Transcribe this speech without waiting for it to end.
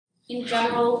In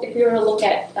general, if you were to look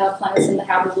at planets in the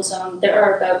habitable zone, there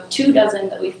are about 24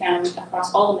 that we found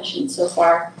across all missions so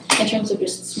far, in terms of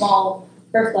just small,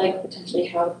 Earth-like, potentially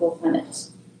habitable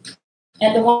planets.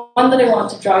 And the one that I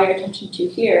want to draw your attention to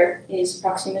here is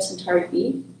Proxima Centauri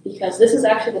b, because this is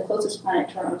actually the closest planet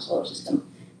to our own solar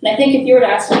system. And I think if you were to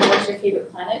ask me what's your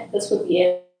favorite planet, this would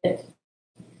be it.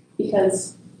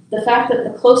 Because the fact that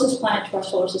the closest planet to our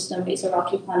solar system is a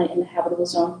rocky planet in the habitable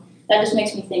zone, that just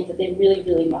makes me think that they really,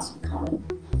 really must be common.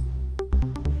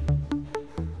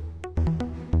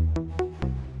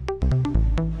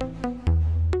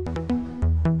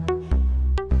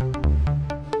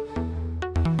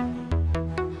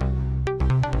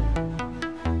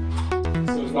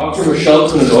 Dr. Michelle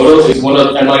Kunimoto is one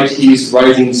of MIT's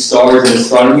rising stars in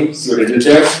astronomy. See what I did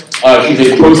there?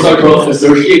 She's a postdoctoral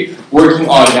associate working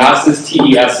on NASA's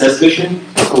TESS mission.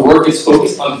 Her work is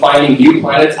focused on finding new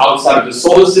planets outside of the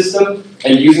solar system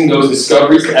and using those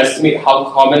discoveries to estimate how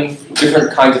common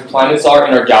different kinds of planets are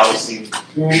in our galaxy.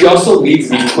 She also leads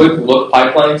the Quick Look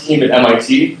pipeline team at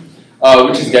MIT,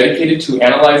 which is dedicated to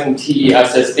analyzing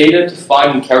TESS data to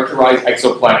find and characterize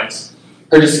exoplanets.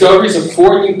 Her discoveries of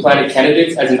 4 new planet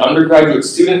candidates as an undergraduate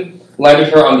student landed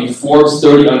her on the Forbes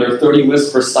 30 Under 30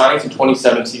 list for science in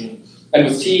 2017. And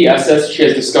with TESS, she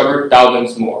has discovered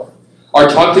thousands more. Our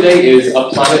talk today is A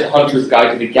Planet Hunter's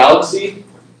Guide to the Galaxy.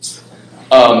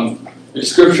 The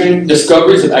description: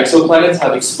 discoveries of exoplanets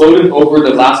have exploded over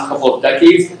the last couple of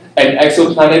decades, and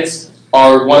exoplanets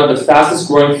are one of the fastest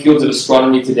growing fields of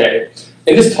astronomy today.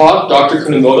 In this talk, Dr.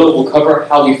 Kunimoto will cover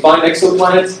how we find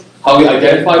exoplanets, how we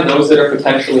identify those that are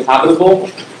potentially habitable,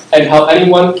 and how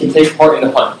anyone can take part in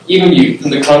the hunt, even you,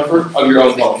 from the comfort of your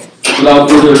own home. Without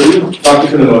further ado, Dr.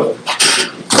 Kunimoto.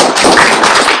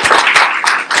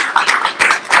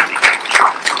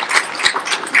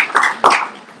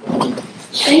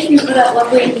 Thank you for that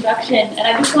lovely introduction, and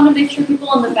I just want to make sure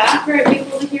people in the back are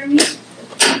able to hear me.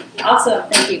 Awesome,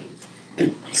 thank you.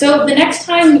 So the next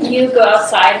time you go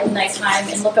outside at nighttime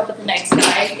and look up at the night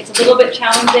sky, it's a little bit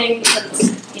challenging because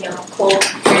it's cold,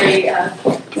 very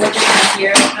winter time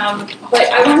here. But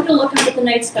I want you to look up at the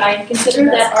night sky and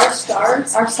consider that our star,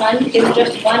 our sun, is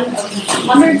just one of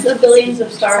hundreds of billions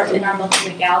of stars in our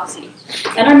Milky Way galaxy.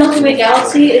 And our Milky Way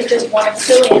galaxy is just one of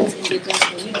trillions in the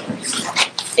existing universe.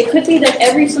 It could be that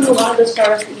every single one of the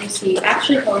stars that you see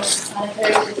actually hosts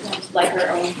planetary systems like our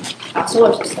own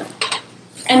solar system.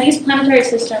 And these planetary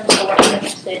systems are what I'm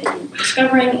interested in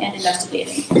discovering and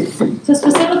investigating. So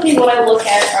specifically what I look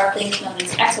at are things known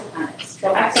as exoplanets.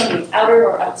 So exo means outer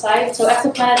or outside. So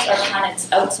exoplanets are planets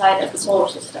outside of the solar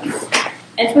system.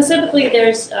 And specifically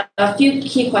there's a few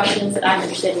key questions that I'm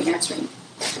interested in answering.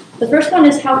 The first one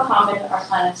is how common are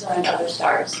planets around other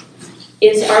stars?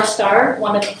 Is our star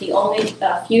one of the only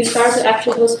few stars that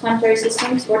actually host planetary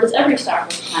systems, or does every star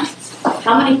host planets?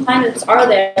 How many planets are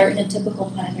there in a typical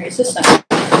planetary system?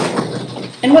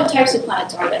 And what types of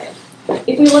planets are there?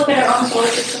 If we look at our own solar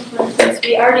system, for instance,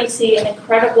 we already see an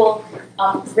incredible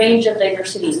range of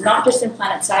diversity, not just in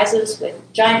planet sizes, with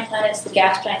giant planets, the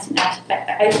gas giants and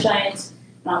ice giants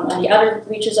on the outer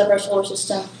reaches of our solar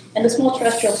system, and the small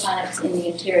terrestrial planets in the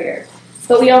interior.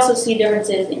 But we also see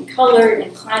differences in color,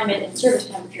 in climate, in surface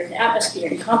temperature, in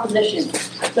atmosphere, in composition.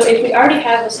 So if we already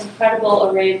have this incredible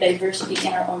array of diversity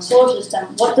in our own solar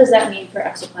system, what does that mean for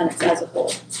exoplanets as a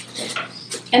whole?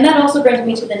 And that also brings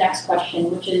me to the next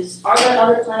question, which is, are there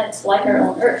other planets like our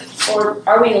own Earth, or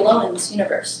are we alone in this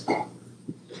universe?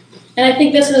 And I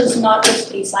think this is not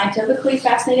just a scientifically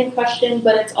fascinating question,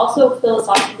 but it's also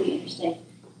philosophically interesting.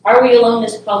 Are we alone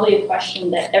is probably a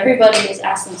question that everybody has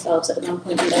asked themselves at one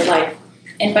point in their life.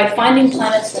 And by finding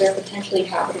planets that are potentially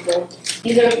habitable,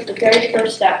 these are the very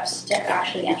first steps to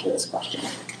actually answer this question.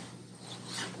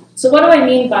 So what do I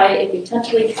mean by a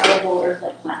potentially habitable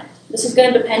Earth-like planet? This is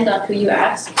going to depend on who you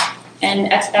ask.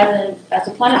 And as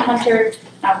a planet hunter,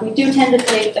 we do tend to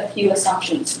take a few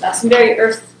assumptions, some very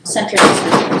Earth-centric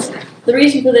assumptions. The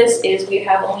reason for this is we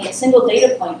have only a single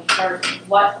data point for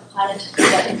what a planet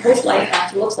that can host life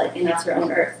actually looks like, and that's our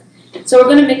own Earth. So we're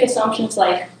going to make assumptions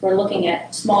like we're looking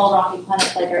at small rocky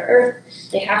planets like our Earth.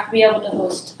 They have to be able to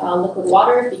host liquid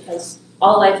water because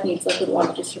all life needs liquid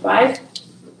water to survive.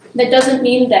 That doesn't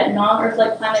mean that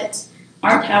non-Earth-like planets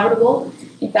aren't habitable.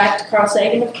 In fact, Carl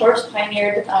Sagan, of course,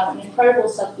 pioneered an incredible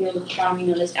subfield of astronomy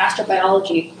known as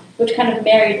astrobiology, which kind of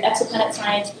married exoplanet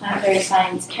science, planetary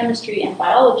science, chemistry, and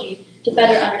biology to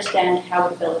better understand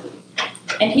habitability.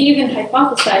 And he even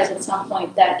hypothesized at some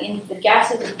point that in the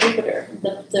gases of Jupiter,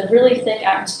 the really thick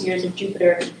atmospheres of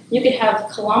Jupiter, you could have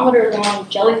kilometer-long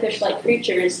jellyfish-like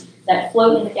creatures that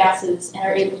float in the gases and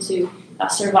are able to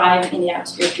survive in the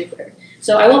atmosphere of Jupiter.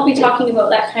 So I won't be talking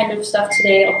about that kind of stuff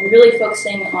today. I'll be really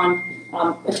focusing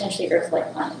on potentially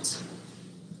Earth-like planets.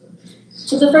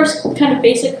 So the first kind of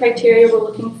basic criteria we're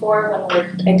looking for when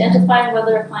we're identifying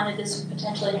whether a planet is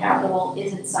potentially habitable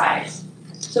is its size.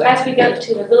 So as we get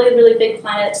to the really, really big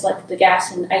planets like the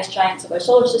gas and ice giants of our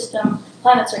solar system,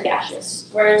 planets are gaseous,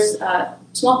 whereas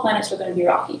small planets are going to be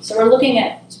rocky. So we're looking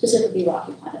at specifically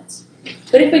rocky planets.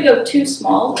 But if we go too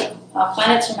small,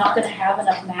 planets are not going to have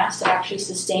enough mass to actually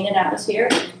sustain an atmosphere.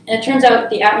 And it turns out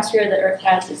the atmosphere that Earth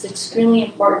has is extremely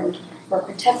important for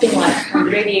protecting life from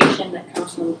the radiation that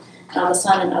comes from the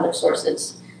sun and other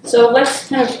sources. So let's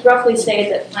kind of roughly say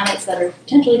that planets that are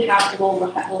potentially habitable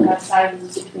will have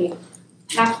sizes between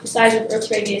half the size of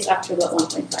Earth's radius up to about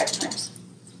 1.5 times.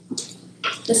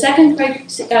 The second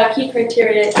key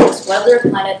criteria is whether a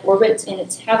planet orbits in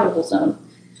its habitable zone.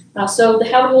 So the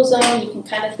habitable zone, you can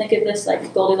kind of think of this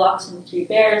like Goldilocks and the Three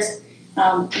Bears.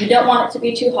 You don't want it to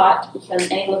be too hot because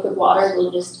any liquid water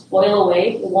will just boil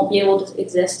away. It won't be able to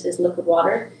exist as liquid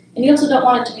water. And you also don't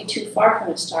want it to be too far from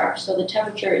a star, so the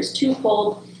temperature is too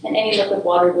cold and any liquid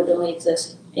water would only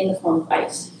exist in the form of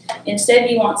ice. Instead,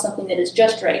 you want something that is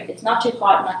just right. It's not too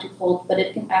hot, not too cold, but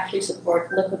it can actually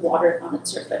support liquid water on its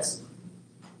surface.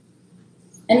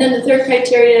 And then the third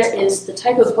criteria is the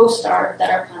type of host star that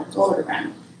our planets orbit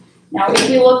around. Now, if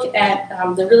we look at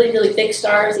the really, really big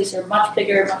stars, these are much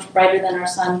bigger, much brighter than our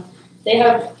sun. They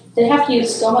have to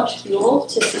use so much fuel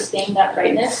to sustain that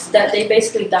brightness that they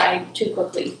basically die too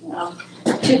quickly.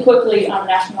 Too quickly on an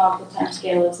astronomical time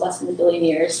scale is less than 1 billion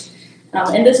years.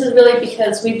 And this is really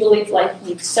because we believe life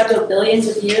needs several billions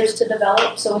of years to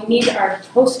develop, so we need our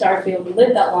host star to be able to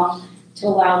live that long to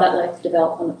allow that life to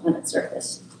develop on the planet's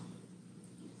surface.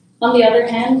 On the other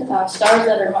hand, stars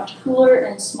that are much cooler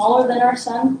and smaller than our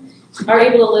sun are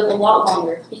able to live a lot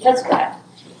longer because of that.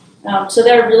 So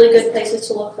there are really good places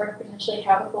to look for potentially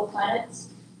habitable planets.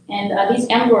 And these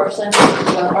M-dwarfs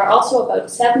are also about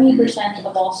 70%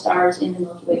 of all stars in the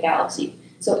Milky Way galaxy.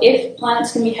 So if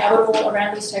planets can be habitable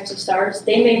around these types of stars,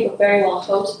 they may very well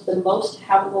host the most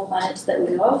habitable planets that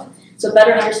we know of. So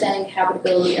better understanding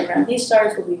habitability around these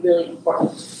stars will be really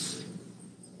important.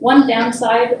 One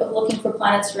downside of looking for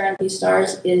planets around these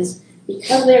stars is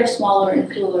because they are smaller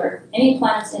and cooler, any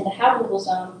planets in the habitable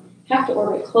zone have to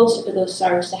orbit closer to those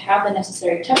stars to have the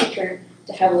necessary temperature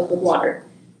to have liquid water.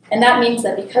 And that means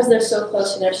that because they're so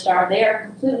close to their star, they are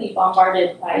completely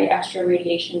bombarded by extra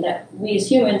radiation that we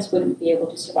as humans wouldn't be able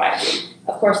to survive.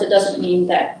 Of course, it doesn't mean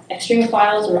that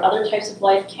extremophiles or other types of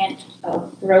life can't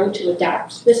grow to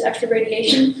adapt to this extra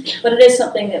radiation, but it is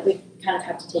something that we kind of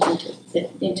have to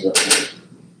take into account.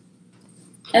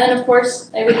 And then, of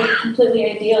course, it would be completely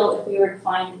ideal if we were to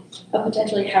find a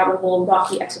potentially habitable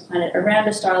rocky exoplanet around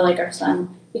a star like our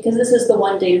sun, because this is the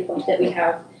one data point that we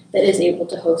have that is able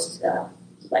to host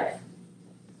life.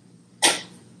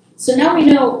 So now we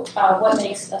know what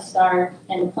makes a star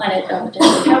and a planet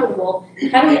potentially habitable.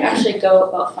 How do we actually go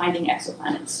about finding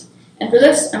exoplanets? And for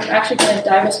this, I'm actually going to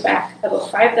dive us back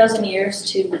about 5,000 years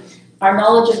to our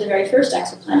knowledge of the very first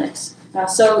exoplanets.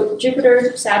 So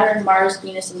Jupiter, Saturn, Mars,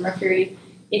 Venus, and Mercury,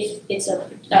 if it's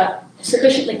a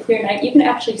sufficiently clear night, you can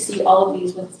actually see all of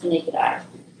these with the naked eye.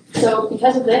 So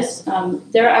because of this,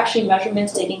 there are actually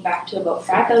measurements dating back to about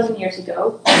 5,000 years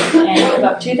ago, and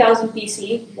about 2000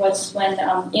 BC was when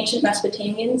ancient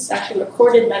Mesopotamians actually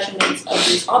recorded measurements of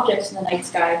these objects in the night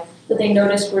sky that they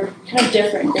noticed were kind of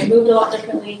different. They moved a lot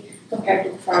differently compared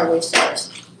to the faraway stars.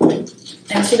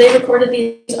 And so they recorded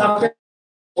these objects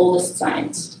as the oldest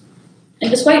science. And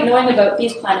despite knowing about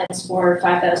these planets for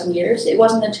 5,000 years, it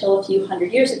wasn't until a few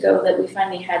hundred years ago that we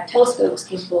finally had telescopes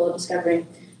capable of discovering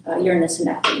Uranus and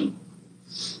Neptune.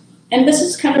 And this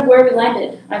is kind of where we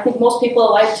landed. I think most people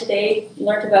alive today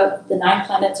learned about the 9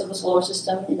 planets of the solar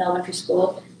system in elementary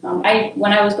school. When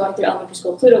I was going through elementary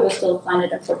school, Pluto was still a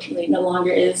planet. Unfortunately, it no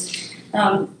longer is.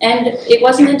 And it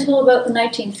wasn't until about the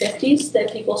 1950s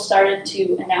that people started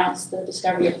to announce the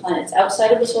discovery of planets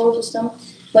outside of the solar system,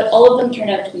 but all of them turned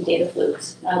out to be data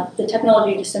flukes. The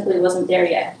technology just simply wasn't there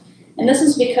yet. And this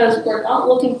is because we're not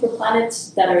looking for planets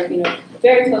that are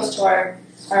very close to our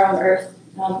own Earth.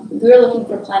 We're looking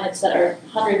for planets that are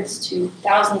hundreds to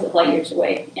thousands of light years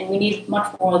away, and we need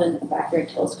much more than a backyard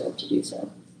telescope to do so.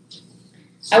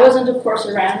 I wasn't, of course,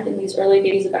 around in these early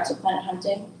days of exoplanet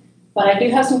hunting, but I do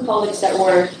have some colleagues that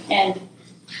were, and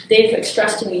they've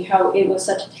expressed to me how it was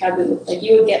such a taboo. Like,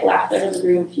 you would get laughed out of the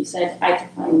room if you said, I could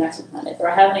find an exoplanet, or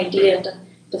I have an idea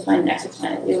to find an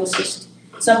exoplanet. It was just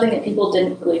something that people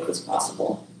didn't believe was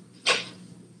possible.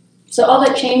 So all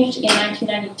that changed in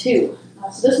 1992.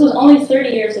 So this was only 30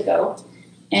 years ago,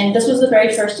 and this was the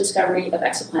very first discovery of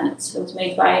exoplanets. It was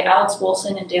made by Alex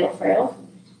Wilson and Dale Farrell.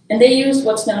 And they used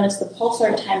what's known as the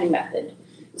pulsar timing method.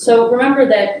 So remember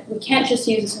that we can't just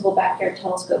use a simple backyard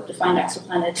telescope to find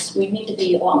exoplanets. We need to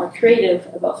be a lot more creative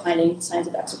about finding signs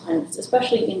of exoplanets,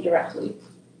 especially indirectly.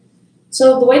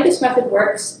 So the way this method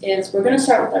works is we're going to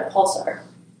start with our pulsar.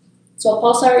 So a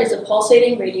pulsar is a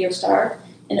pulsating radio star,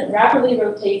 and it rapidly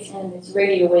rotates and emits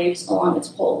radio waves along its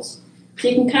poles. So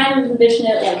you can kind of envision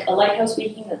it like a lighthouse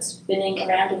beacon that's spinning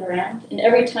around and around, and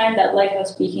every time that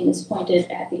lighthouse beacon is pointed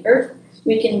at the Earth,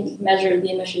 we can measure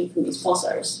the emission from these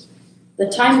pulsars. The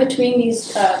time between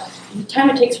these, the time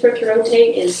it takes for it to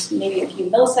rotate is maybe a few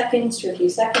milliseconds to a few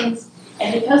seconds,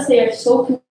 and because they are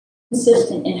so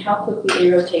consistent in how quickly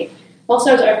they rotate,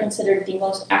 pulsars are considered the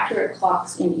most accurate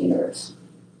clocks in the universe.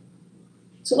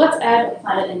 So let's add a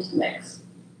planet into the mix.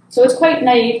 So it's quite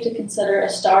naive to consider a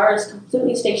star as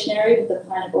completely stationary with the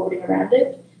planet orbiting around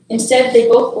it. Instead, they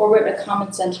both orbit a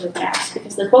common center of mass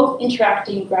because they're both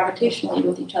interacting gravitationally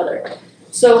with each other.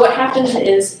 So what happens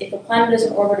is, if a planet is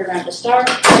in orbit around a star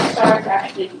is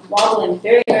actually wobbling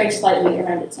very, very slightly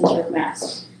around its center of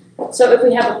mass. So if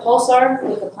we have a pulsar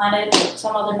with a planet or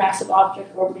some other massive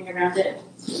object orbiting around it,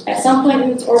 at some point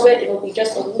in its orbit, it will be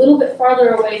just a little bit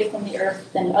farther away from the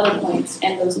Earth than at other points,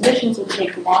 and those missions will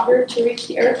take longer to reach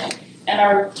the Earth, and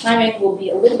our timing will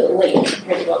be a little bit late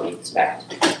compared to what we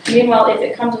expect. Meanwhile, if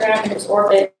it comes around in its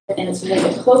orbit and it's a little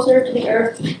bit closer to the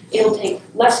Earth, it will take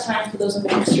less time for those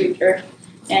missions to reach Earth,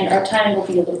 and our timing will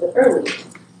be a little bit early.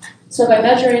 So by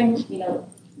measuring,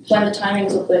 when the timing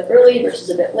is a bit early versus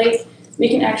a bit late, we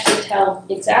can actually tell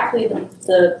exactly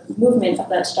the movement of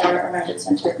that star around its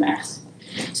center of mass.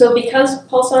 So because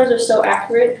pulsars are so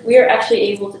accurate, we are actually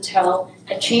able to tell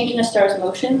a change in a star's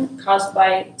motion caused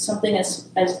by something as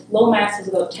low mass as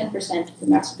about 10% of the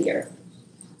mass of the Earth.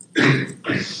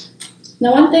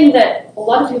 Now, one thing that a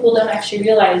lot of people don't actually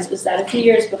realize is that a few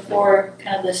years before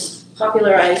kind of this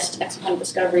popularized exoplanet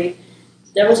discovery,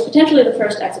 there was potentially the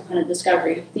first exoplanet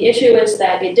discovery. The issue is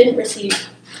that it didn't receive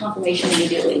confirmation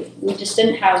immediately. We just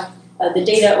didn't have the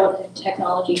data or the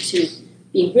technology to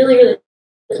be really, really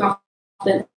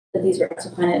confident that these were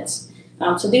exoplanets.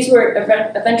 So these were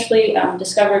eventually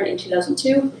discovered in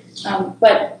 2002,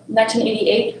 but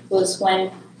 1988 was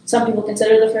when some people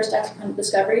consider the first exoplanet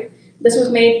discovery. This was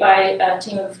made by a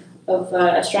team of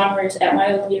astronomers at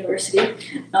my own university.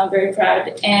 I'm very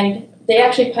proud, and they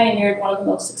actually pioneered one of the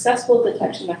most successful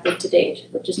detection methods to date,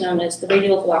 which is known as the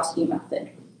radial velocity method.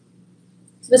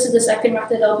 So this is the second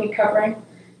method I'll be covering.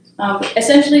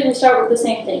 Essentially, we start with the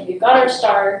same thing. We've got our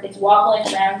star, it's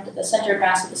wobbling around the center of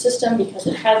mass of the system because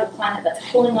it has a planet that's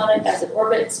pulling on it as it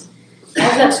orbits.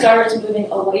 As that star is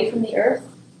moving away from the Earth,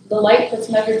 the light that's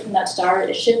measured from that star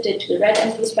is shifted to the red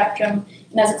end of the spectrum,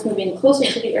 and as it's moving closer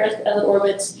to the Earth as it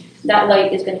orbits, that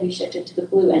light is going to be shifted to the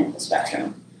blue end of the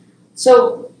spectrum.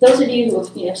 So those of you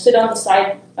who have stood on the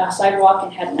sidewalk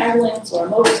and had an ambulance or a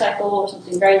motorcycle or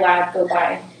something very loud go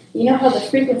by, you know how the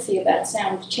frequency of that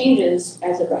sound changes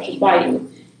as it rushes by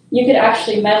you. You could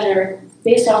actually measure,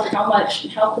 based off how much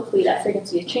and how quickly that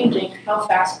frequency is changing, how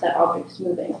fast that object is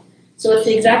moving. So it's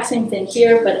the exact same thing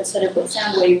here, but instead of with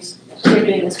sound waves, we're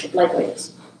doing this with light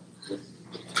waves.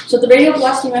 So the radial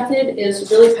velocity method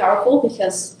is really powerful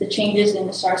because the changes in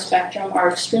the star spectrum are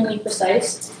extremely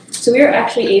precise. So we are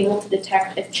actually able to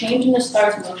detect a change in the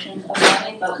star's motion of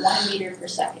only about 1 meter per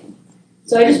second.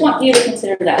 So I just want you to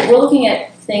consider that. We're looking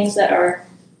at things that are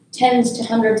tens to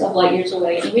hundreds of light years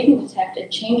away, and we can detect a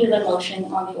change in their motion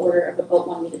on the order of about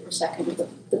 1 meter per second with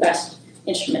the best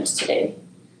instruments today.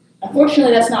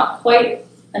 Unfortunately, that's not quite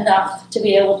enough to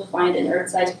be able to find an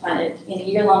Earth-sized planet in a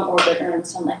year-long orbit around a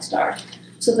sun-like star.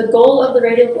 So the goal of the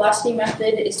radial velocity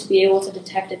method is to be able to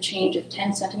detect a change of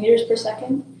 10 centimeters per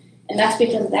second, and that's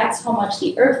because that's how much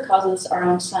the Earth causes our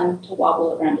own sun to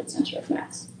wobble around its center of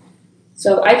mass.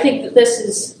 So I think that this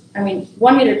is,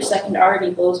 1 meter per second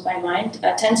already blows my mind.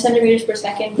 10 centimeters per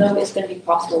second, though, is going to be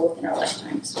possible within our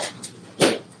lifetimes.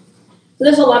 So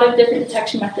there's a lot of different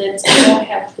detection methods. I don't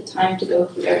have the time to go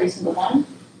through every single one,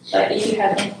 but if you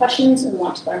have any questions and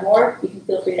want to learn more, you can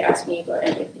feel free to ask me about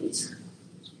any of these.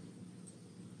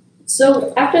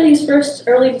 So after these first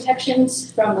early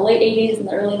detections from the late 80s and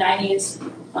the early 90s,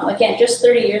 again, just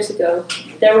 30 years ago,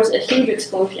 there was a huge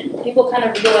explosion. People kind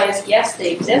of realized, yes,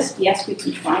 they exist, yes, we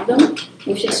can find them,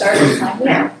 we should start to find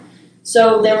them.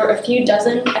 So there were a few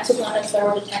dozen exoplanets that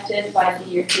were detected by the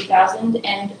year 2000,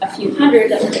 and a few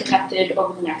hundred that were detected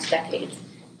over the next decade.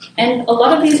 And a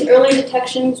lot of these early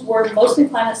detections were mostly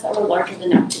planets that were larger than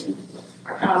Neptune.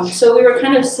 So we were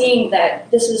kind of seeing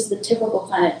that this is the typical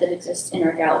planet that exists in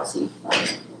our galaxy.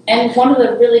 And one of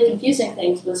the really confusing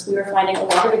things was we were finding a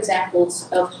lot of examples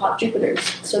of hot Jupiters.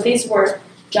 So these were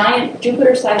giant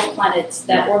Jupiter-sized planets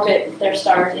that orbit their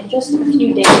stars in just a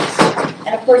few days.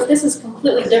 And of course, this is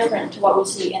completely different to what we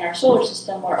see in our solar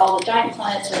system, where all the giant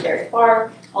planets are very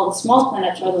far, all the small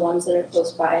planets are the ones that are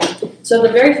close by. So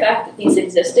the very fact that these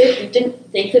existed, we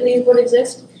didn't think that these would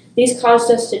exist, these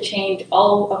caused us to change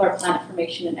all of our planet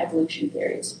formation and evolution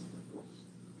theories.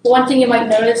 One thing you might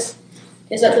notice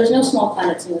is that there's no small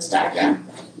planets in this diagram.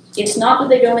 It's not that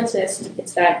they don't exist,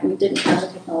 it's that we didn't have the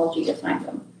technology to find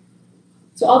them.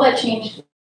 So all that changed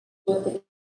with the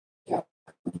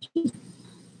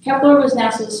Kepler was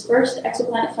NASA's first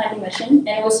exoplanet finding mission, and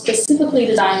it was specifically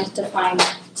designed to find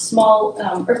small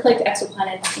Earth-like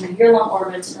exoplanets in year-long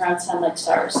orbits around sun-like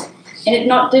stars. And it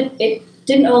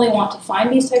didn't only want to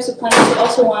find these types of planets, it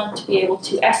also wanted to be able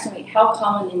to estimate how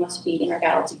common they must be in our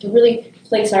galaxy to really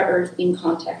place our Earth in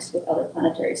context with other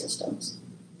planetary systems.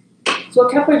 So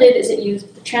what Kepler did is it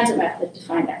used the transit method to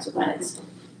find exoplanets.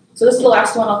 So this is the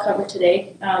last one I'll cover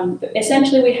today.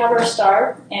 Essentially, we have our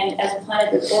star, and as a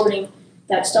planet is orbiting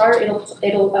that star, it'll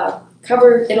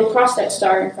cross that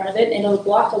star in front of it, and it'll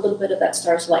block a little bit of that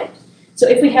star's light. So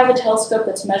if we have a telescope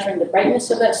that's measuring the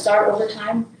brightness of that star over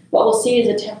time, what we'll see is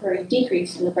a temporary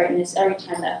decrease in the brightness every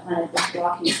time that planet is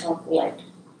blocking some of the light.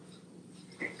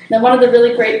 Now, one of the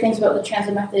really great things about the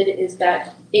transit method is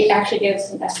that it actually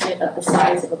gives an estimate of the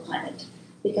size of a planet,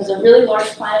 because a really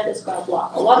large planet is going to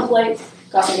block a lot of light,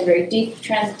 causing a very deep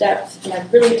transit depth, and a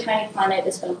really tiny planet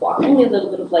is going to block only a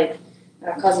little bit of light,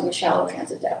 causing a shallow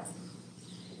transit depth.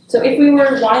 So if we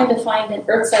were wanting to find an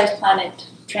Earth-sized planet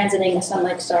transiting a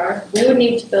sun-like star, we would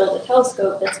need to build a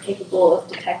telescope that's capable of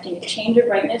detecting a change of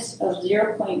brightness of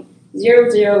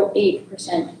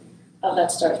 0.008% of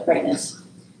that star's brightness.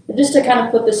 But just to kind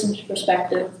of put this into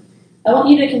perspective, I want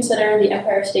you to consider the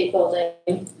Empire State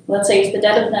Building. Let's say it's the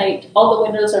dead of night, all the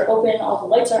windows are open, all the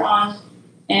lights are on,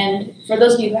 and for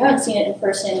those of you who haven't seen it in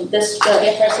person, the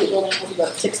Empire State Building has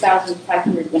about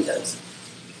 6,500 windows.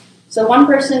 So one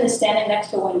person is standing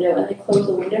next to a window and they close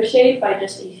the window shade by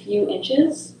just a few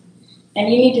inches, and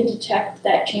you need to detect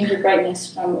that change of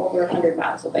brightness from over 100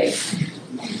 miles away.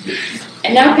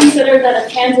 And now consider that a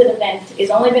transit event is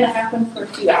only going to happen for a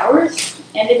few hours,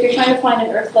 and if you're trying to find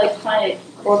an Earth-like planet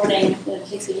orbiting that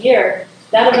takes a year,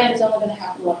 that event is only going to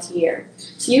happen once a year.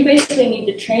 So you basically need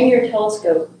to train your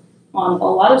telescope on a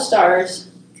lot of stars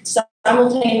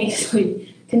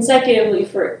simultaneously, consecutively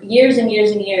for years and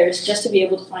years and years just to be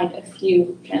able to find a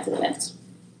few transit events.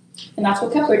 And that's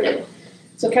what Kepler did.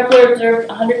 So Kepler observed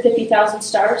 150,000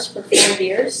 stars for 4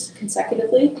 years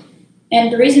consecutively.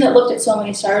 And the reason it looked at so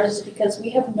many stars is because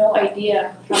we have no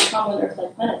idea how common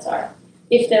Earth-like planets are.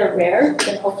 If they're rare,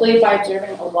 then hopefully by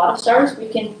observing a lot of stars, we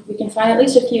can find at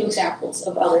least a few examples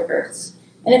of other Earths.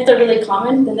 And if they're really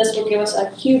common, then this will give us a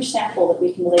huge sample that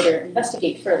we can later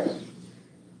investigate further.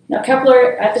 Now,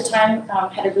 Kepler, at the time,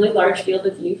 had a really large field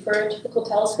of view for a typical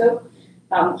telescope.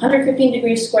 115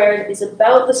 degrees squared is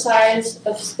about the size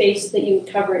of space that you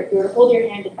would cover if you were to hold your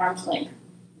hand at arm's length.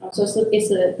 So it's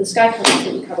the sky curtain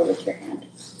that you cover with your hand.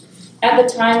 At the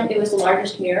time, it was the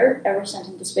largest mirror ever sent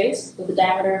into space, with a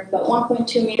diameter of about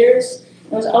 1.2 meters.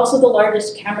 It was also the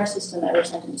largest camera system ever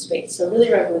sent into space, so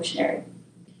really revolutionary.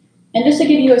 And just to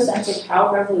give you a sense of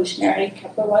how revolutionary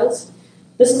Kepler was,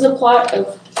 this is a plot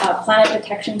of planet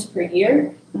detections per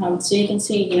year. So you can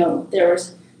see, there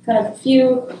was kind of a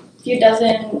few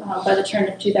dozen by the turn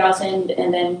of 2000,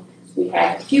 and then we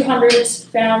had a few hundreds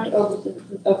found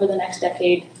over the next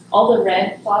decade. All the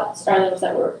red plots are those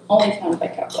that were only found by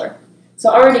Kepler. So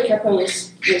already Kepler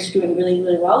was doing really,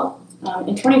 really well.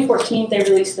 In 2014, they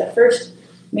released the first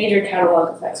major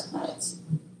catalog of exoplanets.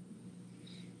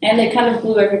 And they kind of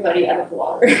blew everybody out of the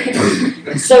water.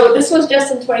 So this was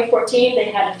just in 2014.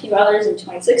 They had a few others in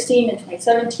 2016 and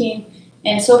 2017.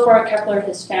 And so far, Kepler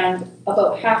has found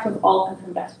about half of all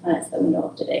confirmed exoplanets that we know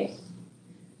of today.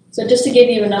 So just to give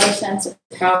you another sense of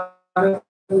how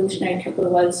revolutionary Kepler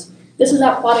was, this is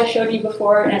that plot I showed you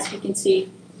before. And as you can see,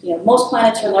 most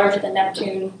planets are larger than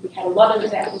Neptune. We had a lot of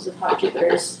examples of hot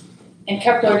Jupiters. And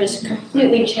Kepler just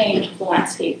completely changed the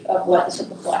landscape of what the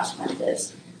typical exoplanet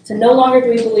is. So no longer do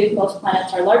we believe most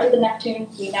planets are larger than Neptune.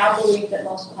 We now believe that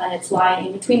most planets lie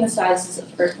in between the sizes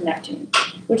of Earth and Neptune,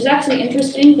 which is actually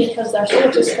interesting because our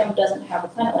solar system doesn't have a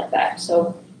planet like that.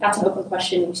 So that's an open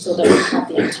question we still don't have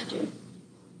the answer to.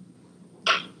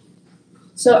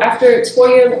 So after its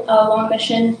 4-year long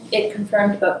mission, it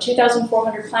confirmed about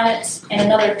 2,400 planets, and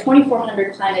another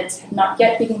 2,400 planets have not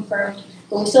yet been confirmed,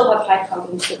 but we still have high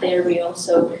confidence that they are real,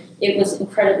 so it was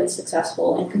incredibly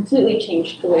successful and completely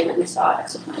changed the way that we saw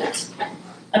exoplanets.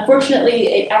 Unfortunately,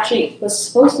 it actually was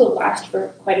supposed to last for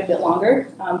quite a bit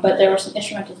longer, but there were some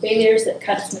instrumental failures that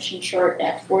cut its mission short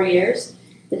at 4 years.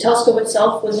 The telescope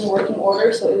itself was in working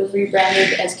order, so it was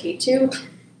rebranded as K2,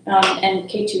 and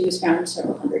K2 was found in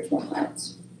several hundred more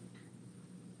planets.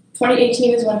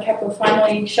 2018 is when Kepler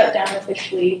finally shut down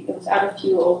officially. It was out of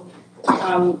fuel,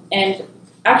 and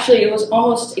actually it was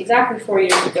almost exactly 4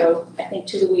 years ago, I think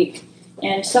to the week.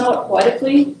 And somewhat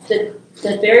poetically, the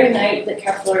very night that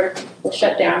Kepler was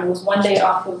shut down was one day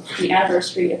off of the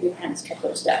anniversary of Johannes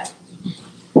Kepler's death.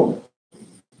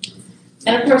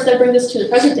 And of course, that brings us to the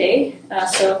present day.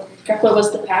 So Kepler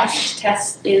was the past,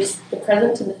 TESS is the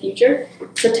present and the future.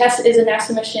 So TESS is a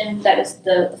NASA mission that is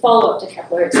the follow-up to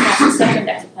Kepler. It's NASA's second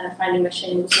exoplanet finding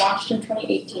mission. It was launched in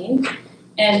 2018.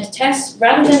 And TESS,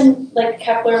 rather than like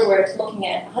Kepler, where it's looking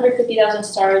at 150,000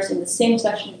 stars in the same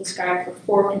section of the sky for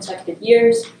 4 consecutive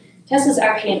years, TESS is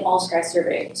actually an all-sky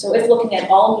survey. So it's looking at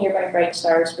all nearby bright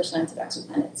stars for signs of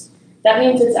exoplanets. That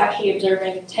means it's actually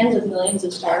observing tens of millions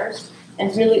of stars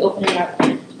and really opening up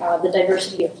the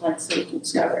diversity of planets that we can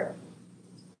discover.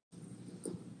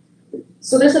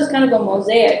 So this is kind of a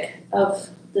mosaic of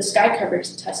the sky coverage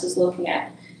that TESS is looking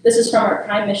at. This is from our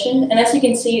prime mission, and as you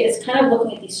can see, it's kind of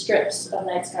looking at these strips of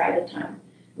night sky at a time.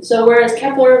 So whereas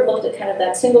Kepler looked at kind of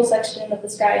that single section of the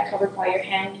sky covered by your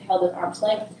hand held at arm's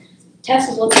length, TESS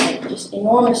is looking at just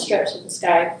enormous strips of the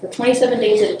sky for 27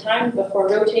 days at a time before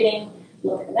rotating,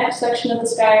 look at the next section of the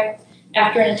sky.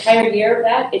 After an entire year of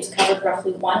that, it's covered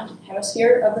roughly one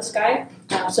hemisphere of the sky.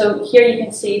 So here you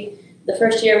can see the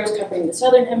first year was covering the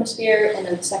southern hemisphere, and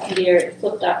then the second year it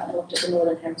flipped up and looked at the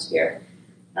northern hemisphere.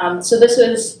 So this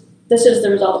is the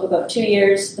result of about 2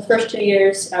 years. The first 2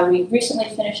 years, we recently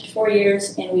finished 4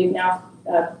 years, and we've now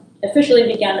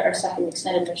officially begun our second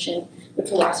extended mission,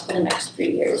 which will last for the next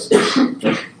 3 years.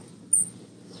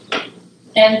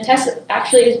 And TESS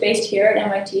actually is based here at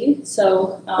MIT.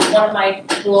 So one of my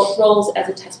roles as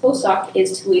a TESS postdoc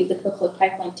is to lead the Quick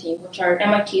Pipeline team, which are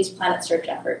MIT's planet search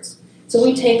efforts. So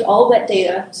we take all of that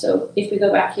data. So if we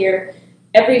go back here,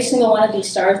 every single one of these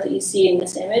stars that you see in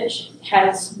this image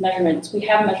has measurements. We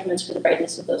have measurements for the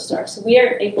brightness of those stars. So we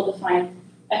are able to find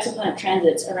exoplanet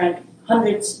transits around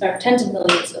hundreds or tens of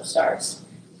millions of stars.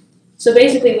 So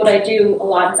basically what I do a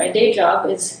lot in my day job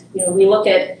is, we look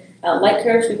at light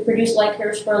curves. We produce light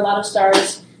curves for a lot of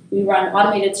stars. We run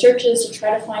automated searches to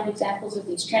try to find examples of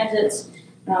these transits.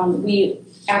 We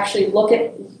actually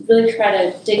really try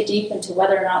to dig deep into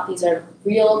whether or not these are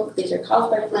real, these are caused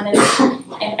by planets.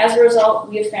 And as a result,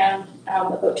 we have found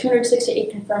about 268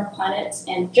 confirmed planets,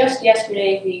 and just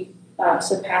yesterday we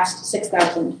surpassed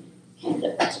 6,000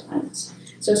 candidate exoplanets.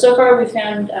 So far we've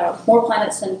found more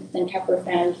planets than Kepler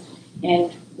found,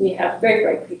 and we have a very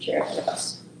bright future ahead of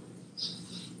us.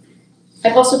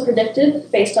 I've also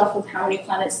predicted, based off of how many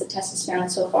planets the TESS has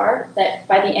found so far, that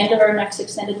by the end of our next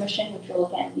extended mission, which will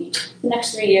look at the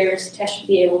next 3 years, TESS should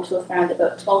be able to have found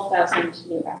about 12,000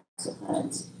 new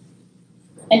exoplanets.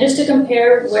 And just to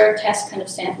compare where TESS kind of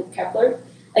stands with Kepler,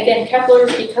 again, Kepler,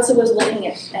 because it was looking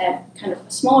at kind of a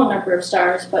smaller number of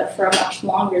stars, but for a much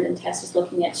longer than TESS is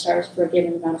looking at stars for a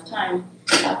given amount of time,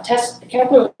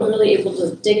 Kepler was really able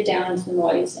to dig down into the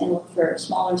noise and look for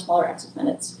smaller and smaller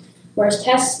exoplanets. Whereas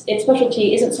TESS, its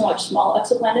specialty isn't so much small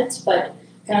exoplanets, but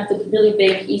kind of the really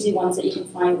big, easy ones that you can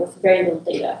find with very little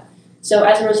data. So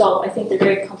as a result, I think they're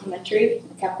very complementary.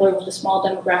 Kepler with the small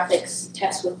demographics,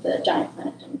 TESS with the giant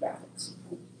planet demographics.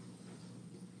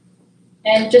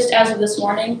 And just as of this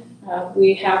morning,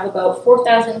 we have about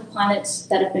 4,000 planets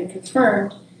that have been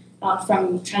confirmed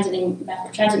from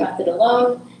transit method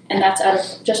alone, and that's out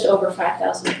of just over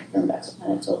 5,000 confirmed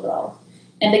exoplanets overall.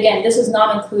 And again, this is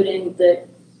not including the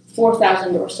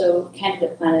 4,000 or so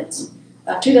candidate planets,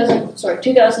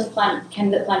 2,000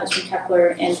 candidate planets from Kepler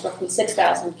and roughly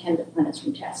 6,000 candidate planets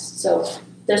from TESS. So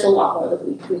there's a lot more that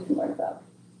we can learn about.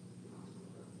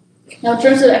 Now, in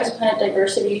terms of exoplanet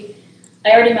diversity,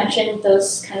 I already mentioned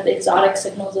those kind of exotic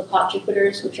signals of hot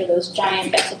Jupiters, which are those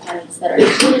giant exoplanets that are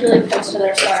really, really close to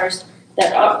their stars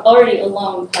that are already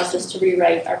alone caused us to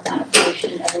rewrite our planet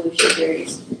formation and evolution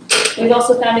theories. We've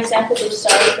also found examples of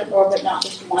stars that orbit not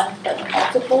just one, but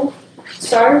multiple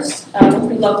stars, which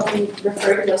we lovingly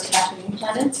refer to as Tatooine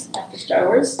planets after Star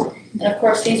Wars. And of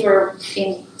course, these were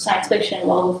in science fiction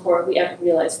well before we ever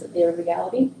realized that they were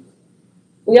reality.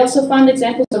 We also found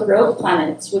examples of rogue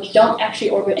planets, which don't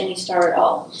actually orbit any star at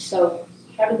all. So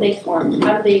how did they form?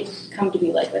 How did they come to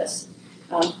be like this?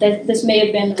 This may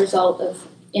have been the result of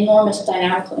enormous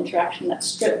dynamical interaction that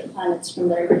stripped planets from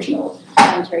their original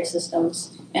planetary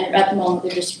systems, and at the moment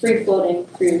they're just free-floating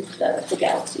through the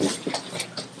galaxy.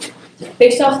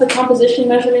 Based off the composition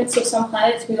measurements of some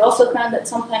planets, we've also found that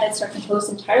some planets are composed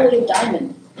entirely of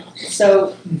diamond.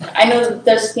 So I know that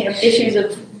there's issues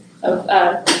of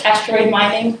asteroid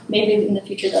mining. Maybe in the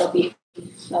future that'll be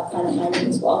planet mining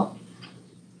as well.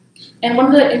 And one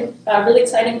of the really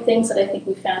exciting things that I think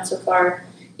we found so far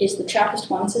is the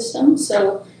TRAPPIST-1 system.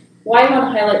 So why I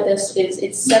want to highlight this is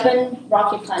it's 7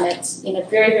 rocky planets in a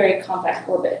very, very compact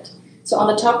orbit. So on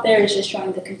the top there is just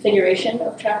showing the configuration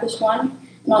of TRAPPIST-1,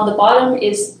 and on the bottom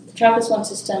is the TRAPPIST-1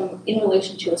 system in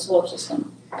relation to a solar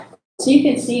system. So you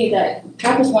can see that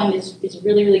TRAPPIST-1 is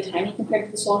really, really tiny compared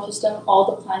to the solar system.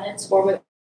 All the planets orbit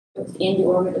within the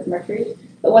orbit of Mercury.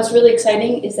 But what's really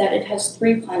exciting is that it has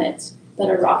 3 planets that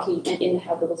are rocky and in the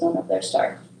habitable zone of their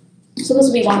star. So this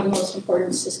will be one of the most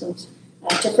important systems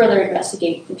to further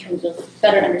investigate in terms of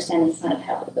better understanding planet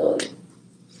habitability.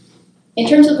 In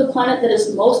terms of the planet that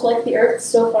is most like the Earth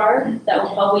so far, that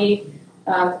will probably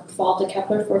fall to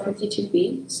Kepler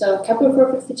 452b. So Kepler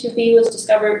 452b was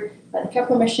discovered by the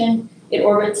Kepler mission. It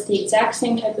orbits the exact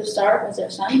same type of star as our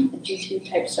Sun, a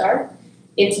G2 type star.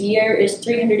 Its year is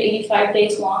 385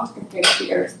 days long compared to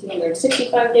the Earth,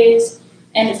 365 days,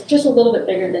 and it's just a little bit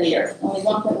bigger than the Earth, only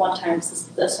 1.1 times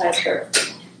the size of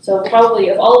Earth. So probably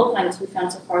of all the planets we've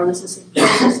found so far, this is the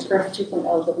closest Earth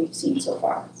 2.0 that we've seen so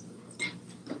far.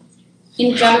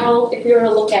 In general, if you were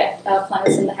to look at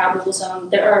planets in the habitable zone,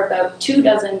 there are about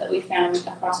 24 that we've found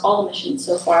across all the missions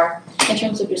so far in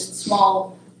terms of just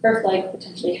small Earth-like,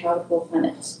 potentially habitable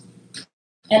planets.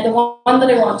 And the one that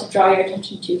I want to draw your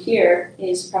attention to here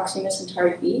is Proxima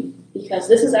Centauri b, because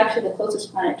this is actually the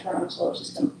closest planet to our own solar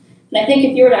system. And I think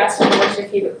if you were to ask someone what's your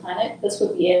favorite planet, this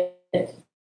would be it.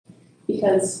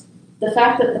 Because the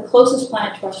fact that the closest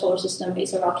planet to our solar system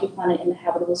is a rocky planet in the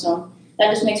habitable zone, that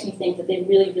just makes me think that they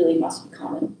really, really must be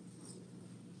common.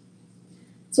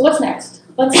 So what's next?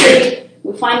 Let's say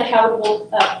we find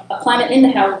a planet in the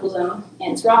habitable zone,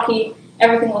 and it's rocky,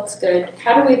 everything looks good.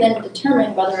 How do we then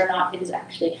determine whether or not it is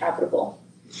actually habitable?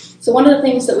 So one of the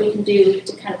things that we can do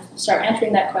to kind of start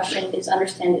answering that question is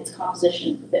understand its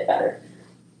composition a bit better.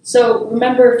 So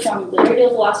remember from the radial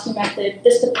velocity method,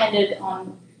 this depended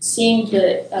on seeing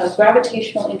the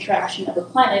gravitational interaction of a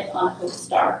planet on a host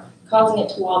star, causing it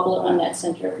to wobble around that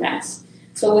center of mass.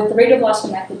 So with the radial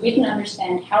velocity method, we can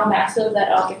understand how massive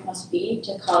that object must be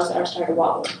to cause our star to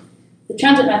wobble. The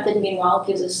transit method, meanwhile,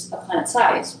 gives us a planet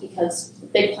size, because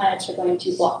big planets are going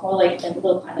to block more light than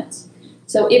little planets.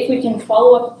 So if we can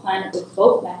follow up a planet with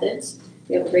both methods,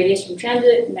 we have a radius from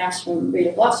transit, mass from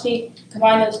radial velocity,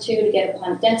 combine those two to get a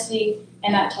planet density,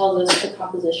 and that tells us the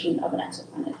composition of an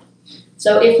exoplanet.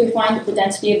 So if we find that the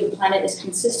density of the planet is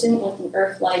consistent with an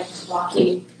Earth-like,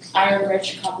 rocky,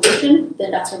 iron-rich composition, then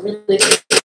that's a really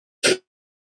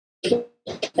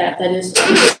that is.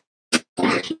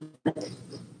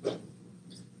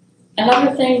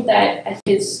 Another thing that I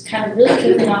think is kind of really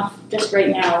kicking off just right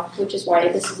now, which is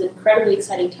why this is an incredibly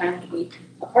exciting time to be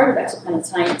a part of exoplanet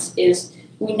science, is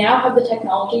we now have the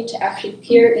technology to actually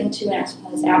peer into an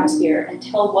exoplanet's atmosphere and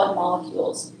tell what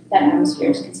molecules that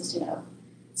atmosphere is consisting of.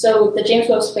 So the James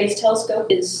Webb Space Telescope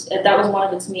that was one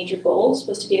of its major goals,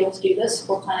 was to be able to do this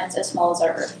for planets as small as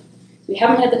our Earth. We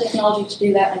haven't had the technology to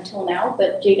do that until now,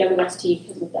 but JWST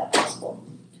has made that possible.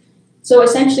 So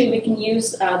essentially we can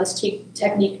use this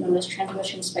technique known as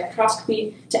transmission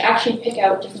spectroscopy to actually pick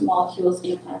out different molecules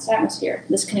in a planet's atmosphere.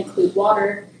 This can include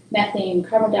water, methane,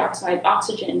 carbon dioxide,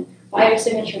 oxygen,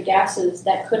 biosignature gases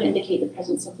that could indicate the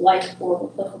presence of life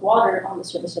or liquid water on the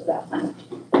surface of that planet.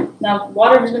 Now,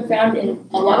 water has been found in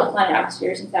a lot of planet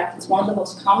atmospheres. In fact, it's one of the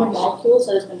most common molecules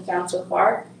that has been found so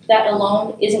far. That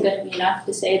alone isn't going to be enough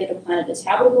to say that a planet is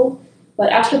habitable,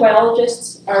 but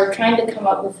astrobiologists are trying to come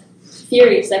up with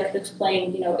theories that could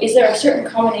explain, is there a certain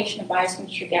combination of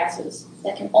biosignature gases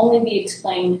that can only be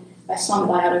explained by some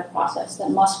biotic process that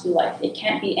must be life? It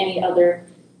can't be any other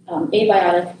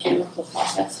abiotic chemical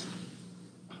process.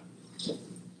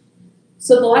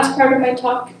 So the last part of my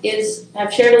talk is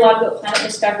I've shared a lot about planet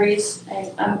discoveries,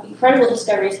 and incredible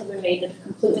discoveries have been made that have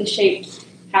completely shaped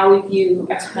how we view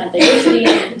exoplanet diversity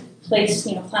and place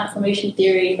planet formation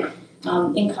theory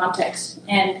in context.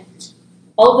 And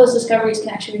all of those discoveries can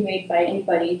actually be made by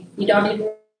anybody. You don't need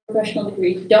a professional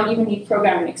degree, you don't even need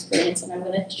programming experience, and I'm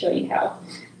going to show you how.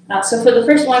 So for the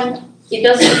first one, it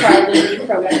doesn't require limited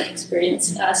programming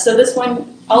experience. So this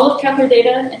one, all of Kepler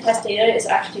data and TESS data is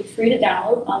actually free to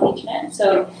download on the internet.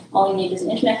 So all you need is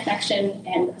an internet connection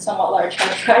and a somewhat large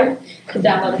hard drive to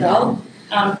download it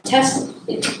all. TESS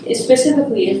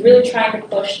specifically is really trying to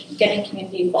push getting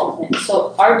community involvement.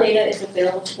 So our data is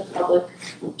available to the public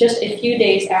just a few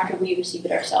days after we receive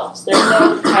it ourselves. There's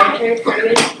no proprietary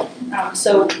period,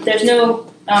 so there's no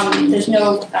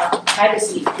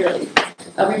privacy really.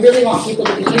 We really want people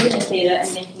to be using this data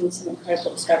and making some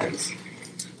incredible discoveries.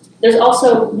 There's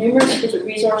also numerous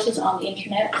resources on the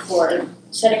internet for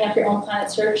setting up your own planet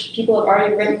search. People have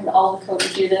already written all the code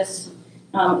to do this.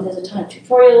 And there's a ton of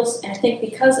tutorials, and I think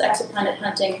because exoplanet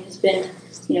hunting has been,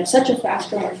 such a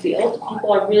fast-growing field,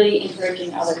 people are really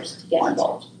encouraging others to get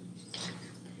involved.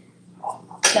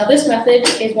 Now, this method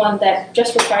is one that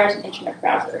just requires an internet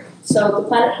browser. So the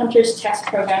Planet Hunters TESS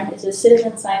program is a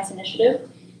citizen science initiative,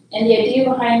 and the idea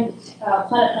behind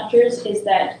Planet Hunters is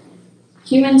that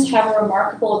humans have a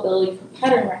remarkable ability for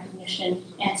pattern recognition,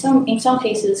 and in some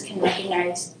cases can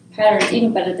recognize patterns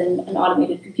even better than an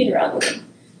automated computer algorithm.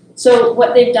 So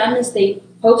what they've done is they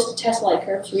post TESS light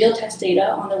curves, real TESS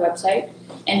data, on their website,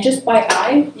 and just by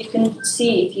eye, you can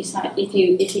see if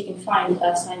you can find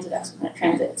signs of exoplanet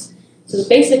transits. So the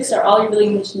basics are all you really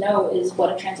need to know is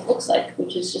what a transit looks like,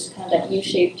 which is just kind of that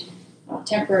U-shaped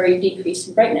temporary decrease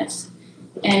in brightness.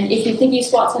 And if you think you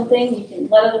spot something, you can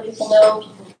let other people know.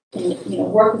 People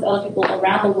can work with other people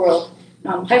around the world,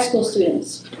 high school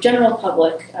students, general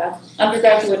public,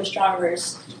 undergraduate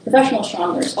astronomers, professional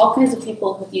astronomers, all kinds of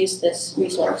people have used this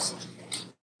resource.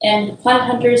 And Planet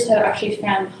Hunters have actually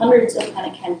found hundreds of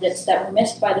planet candidates that were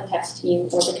missed by the TESS team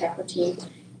or the Kepler team.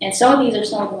 And some of these are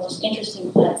some of the most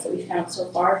interesting planets that we've found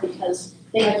so far because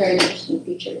they have very interesting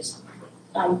features.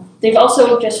 They've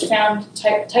also just found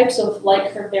types of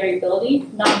light curve variability,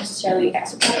 not necessarily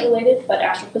exoplanet related, but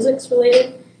astrophysics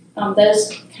related. That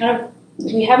is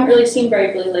we haven't really seen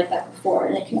variability like that before,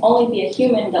 and it can only be a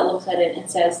human that looks at it and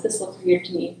says, this looks weird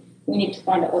to me, we need to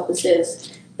find out what this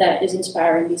is, that is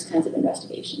inspiring these kinds of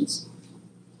investigations.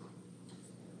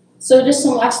 So just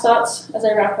some last thoughts as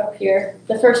I wrap up here.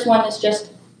 The first one is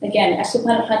just, again,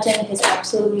 exoplanet hunting has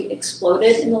absolutely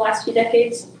exploded in the last few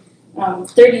decades.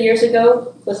 30 years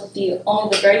ago was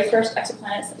only the very first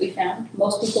exoplanets that we found.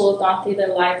 Most people have gone through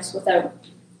their lives without,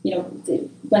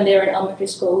 when they were in elementary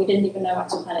school, we didn't even know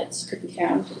exoplanets could be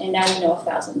found, and now we know of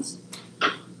thousands.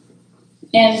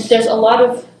 And there's a lot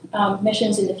of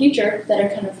missions in the future that are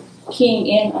kind of keying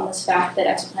in on this fact that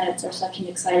exoplanets are such an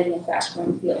exciting and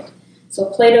fast-growing field. So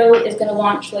Plato is going to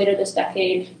launch later this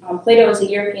decade. Plato is a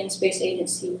European Space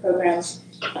Agency program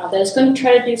that is going to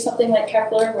try to do something like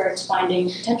Kepler, where it's finding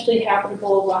potentially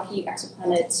habitable rocky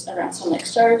exoplanets around sun-like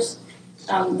stars.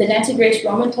 The Nancy Grace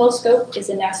Roman Telescope is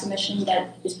a NASA mission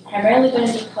that is primarily going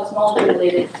to be cosmology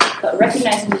related, but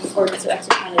recognizing the importance of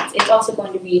exoplanets, it's also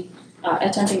going to be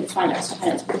attempting to find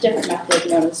exoplanets with a different method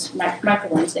known as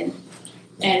microlensing.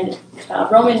 And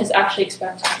Roman is actually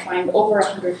expected to find over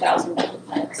 100,000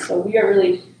 exoplanets, so we are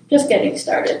really just getting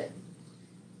started.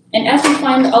 And as we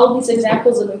find all of these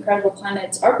examples of incredible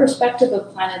planets, our perspective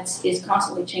of planets is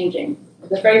constantly changing.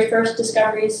 The very first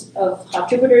discoveries of hot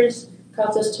Jupiters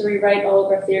caused us to rewrite all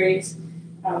of our theories.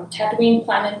 Tatooine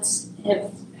planets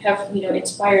have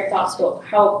inspired thoughts about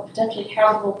how potentially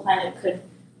habitable planet could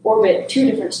orbit two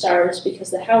different stars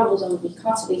because the habitable zone would be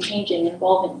constantly changing and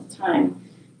evolving with time.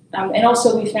 And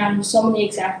also we found so many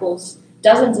examples,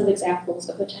 dozens of examples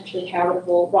of potentially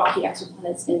habitable rocky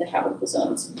exoplanets in the habitable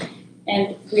zones.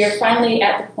 And we are finally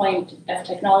at the point of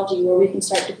technology where we can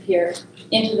start to peer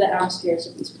into the atmospheres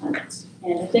of these planets.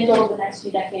 And I think over the next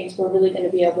few decades, we're really going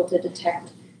to be able to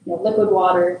detect liquid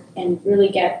water and really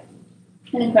get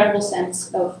an incredible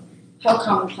sense of how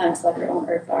common planets like our own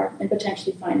Earth are, and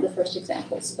potentially find the first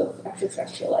examples of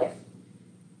extraterrestrial life.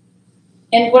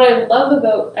 And what I love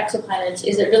about exoplanets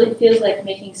is it really feels like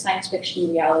making science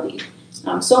fiction reality.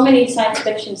 So many science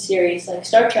fiction series, like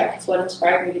Star Trek, is what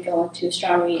inspired me to go into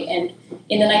astronomy. And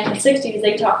in the 1960s,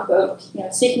 they talk about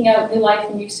seeking out new life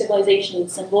and new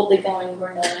civilizations and boldly going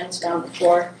where no man's gone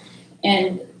before.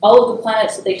 And all of the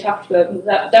planets that they talked about,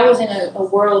 that was in a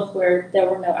world where there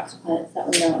were no exoplanets that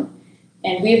were known.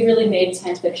 And we've really made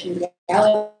science fiction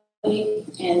reality.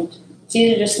 And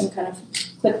these are just some kind of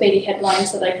clickbaity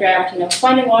headlines that I grabbed.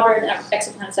 Finding water in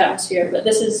exoplanet's atmosphere. But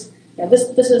this is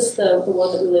the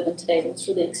world that we live in today, and it's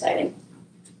really exciting.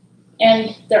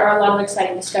 And there are a lot of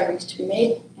exciting discoveries to be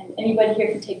made, and anybody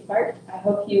here can take part. I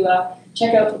hope you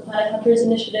check out the Planet Hunters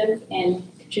initiative and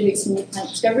contribute some new planet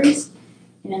discoveries.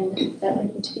 And that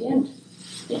brings me to the end.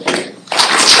 Thank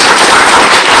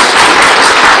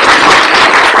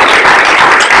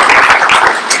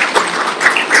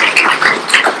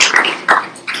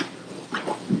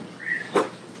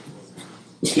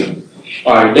you.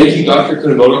 All right, thank you, Dr.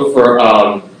 Kunimoto, for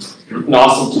an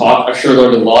awesome talk. I sure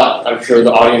learned a lot. I'm sure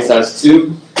the audience has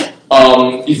too.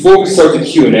 Before we start the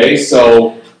Q&A,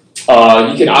 so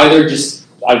you can either just,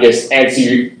 answer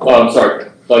your,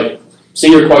 say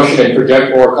your question and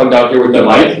project, or come down here with the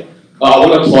mic. I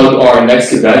want to plug our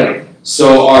next event.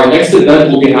 So our next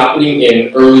event will be happening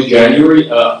in early December,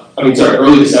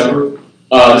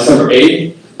 December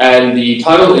 8th and the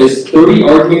title is 30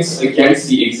 Arguments Against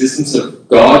the Existence of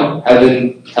God,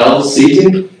 Heaven, Hell,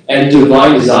 Satan, and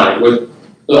Divine Design, with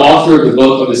the author of the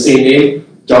book of the same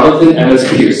name, Jonathan M.S.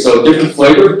 Pierce. So different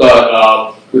flavor,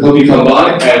 but we hope you come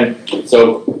by. And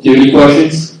so, if you have any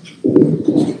questions,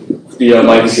 the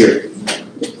mic is here.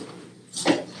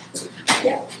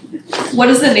 Yeah. What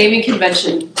is the naming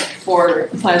convention for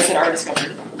planets that are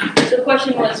discovered? So the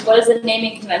question was, what is the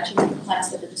naming convention for planets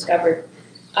that are discovered?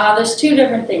 There's two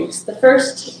different things. The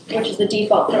first, which is the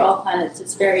default for all planets,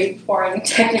 it's very boring and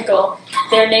technical.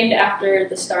 They're named after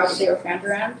the stars they were found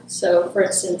around. So, for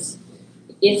instance,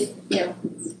 if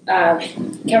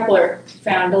Kepler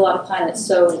found a lot of planets,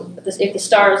 so if the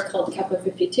star is called Kepler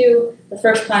 52, the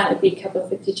first planet would be Kepler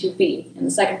 52b, and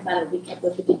the second planet would be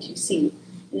Kepler 52c,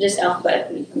 and just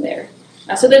alphabetically from there.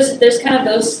 So there's kind of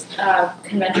those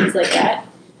conventions like that.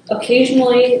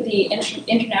 Occasionally, the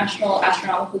International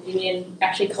Astronomical Union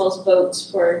actually calls votes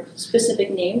for specific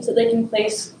names that they can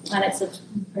place planets of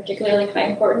particularly high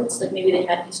importance, like maybe they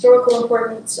had historical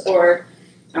importance or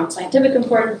scientific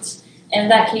importance. And in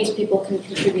that case, people can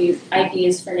contribute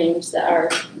ideas for names that are,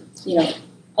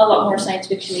 a lot more science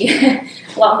fiction-y,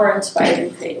 a lot more inspired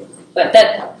and creative. But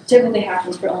that typically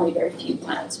happens for only very few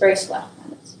planets, very select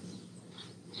planets.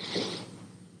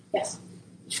 Yes?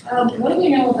 What do we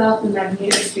know about the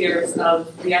magnetospheres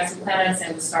of the exoplanets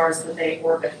and the stars that they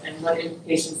orbit, and what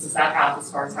implications does that have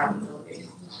as far as habitability?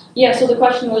 Yeah, so the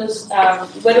question was,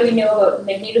 what do we know about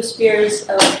magnetospheres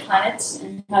of planets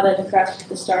and how that interacts with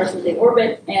the stars that they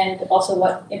orbit, and also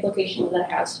what implications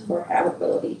that has for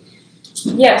habitability?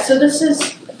 Yeah, so those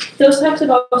types of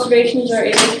observations are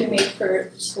able to be made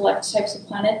for select types of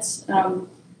planets.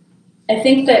 I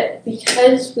think that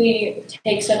because we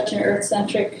take such an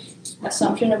Earth-centric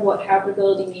assumption of what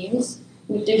habitability means,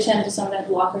 we do tend to sometimes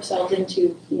lock ourselves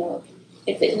into,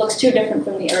 if it looks too different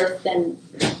from the Earth, then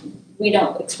we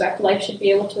don't expect life should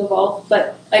be able to evolve.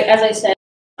 But as I said,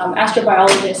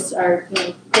 astrobiologists are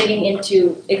digging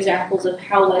into examples of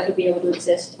how life would be able to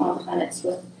exist on planets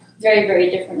with very, very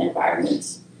different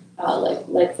environments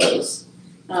like those.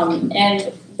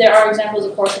 And there are examples,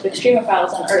 of course, of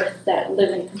extremophiles on Earth that live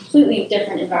in completely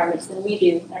different environments than we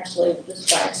do and are still able to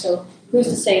survive. So who's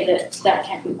to say that that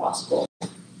can't be possible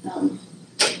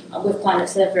with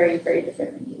planets that have very, very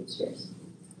different magnetospheres?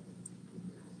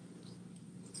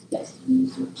 Yes? You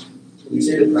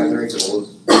say the primary goal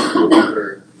is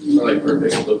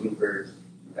looking for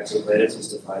exoplanets is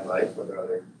to find life, or are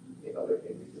there other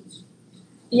reasons?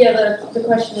 Yeah, the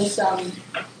question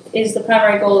is the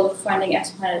primary goal of finding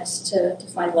exoplanets to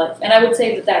find life? And I would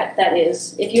say that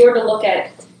is. If you were to look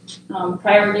at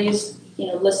priorities,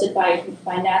 listed by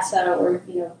NASA or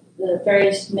the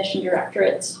various mission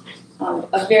directorates,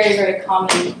 a very, very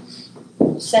common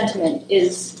sentiment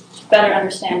is better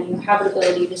understanding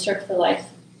habitability, the search for life,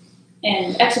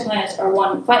 and exoplanets are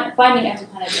finding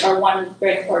exoplanets are one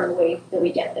very important way that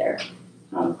we get there.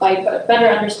 By better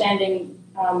understanding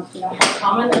how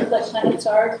common Earth-like planets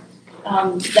are,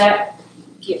 that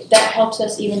helps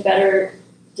us even better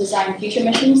design future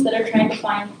missions that are trying to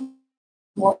find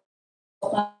more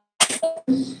planets.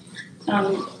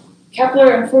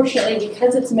 Kepler, unfortunately,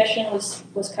 because its mission was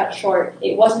cut short,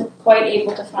 it wasn't quite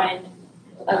able to find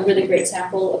a really great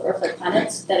sample of Earth-like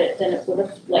planets than it would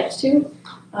have liked to.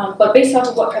 But based off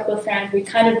of what Kepler found, we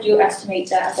kind of do estimate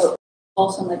that about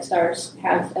all sun-like stars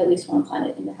have at least one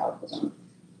planet in the habitable zone.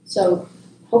 So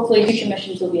hopefully future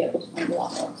missions will be able to find a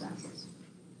lot more examples.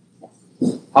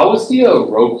 Yes. How was the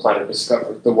rogue planet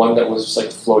discovered? The one that was just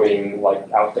like floating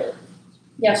out there?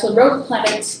 Yeah, so rogue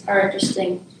planets are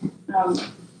interesting.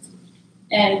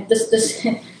 And the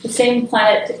same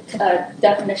planet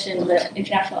definition, the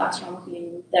International Astronomical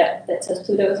Union, that says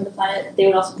Pluto isn't a planet, they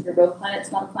would also consider rogue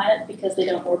planets not a planet because they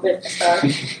don't orbit a star.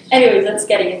 Anyways, that's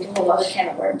getting into a whole other can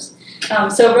of worms.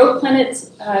 So rogue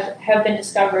planets have been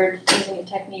discovered using a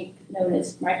technique known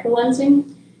as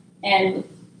microlensing, and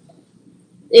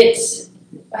it's,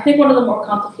 I think, one of the more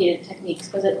complicated techniques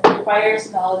because it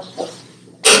requires knowledge of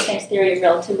Einstein's theory of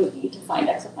relativity to find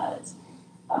exoplanets.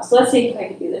 So let's see if I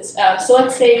can do this. So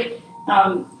let's say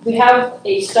we have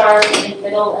a star in the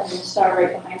middle and a star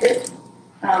right behind it.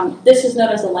 This is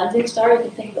known as a lensing star. You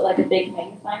can think of it like a big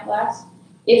magnifying glass.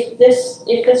 If this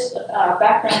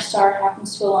background star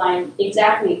happens to align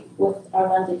exactly with our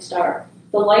lensing star,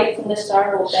 the light from this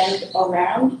star will bend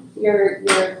around your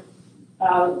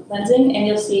lensing, and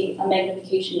you'll see a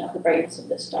magnification of the brightness of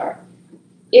this star.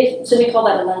 So we call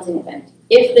that a lensing event.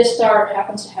 If this star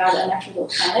happens to have an actual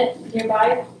planet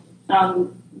nearby,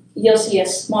 you'll see a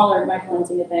smaller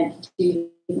microlensing event due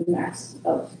to the mass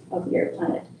of your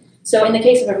planet. So in the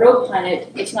case of a rogue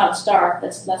planet, it's not a star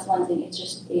that's lensing, it's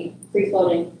just a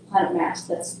free-floating planet mass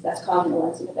that's causing a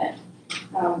lensing event.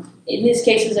 In these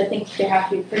cases, I think there have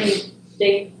to be pretty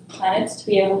big planets to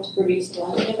be able to produce a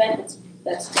lensing event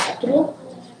that's detectable.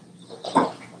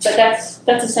 But that's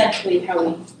essentially how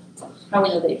we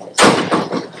know they exist.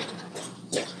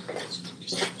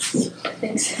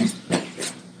 Thanks.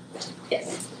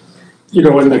 Yes. You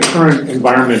know, in the current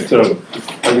environment of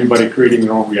everybody creating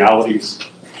their own realities,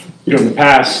 you know, in the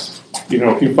past, you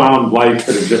know, if you found life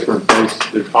at a different place,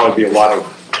 there'd probably be a lot of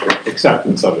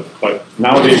acceptance of it. But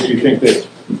nowadays, do you think that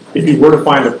if you were to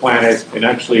find a planet and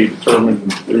actually determine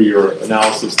through your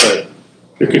analysis that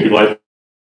there could be life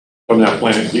on that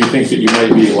planet, do you think that you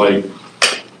might be like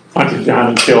hunted down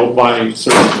and killed by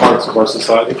certain parts of our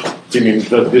society? I mean,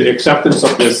 the acceptance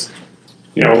of this,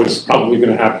 you know, is probably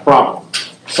going to have a problem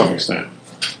to some extent.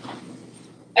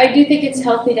 I do think it's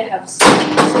healthy to have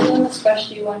skepticism,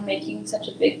 especially when making such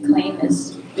a big claim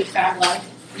as we found life.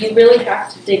 You really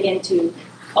have to dig into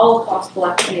all possible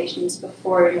explanations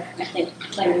before, I think,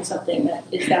 claiming something that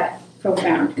is that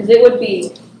profound, because it would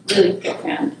be really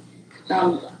profound.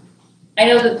 I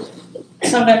know that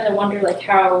sometimes I wonder, like,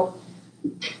 how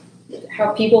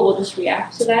people will just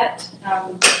react to that.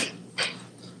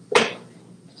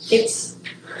 It's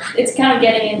kind of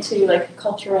getting into like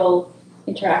cultural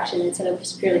interaction instead of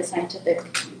just purely scientific,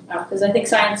 because I think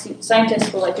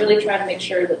scientists will like really try to make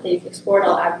sure that they've explored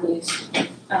all avenues,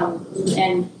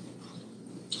 and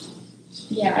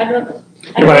yeah,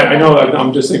 I know.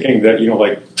 I'm just thinking that, you know,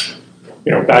 like,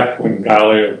 you know, back when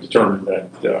Galileo determined that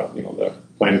you know, the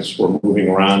planets were moving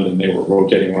around and they were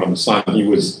rotating around the sun, he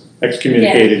was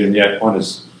excommunicated, and yet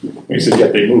he said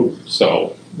yet they moved.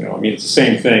 So, you know, I mean, it's the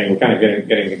same thing. We're kind of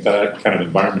getting into that kind of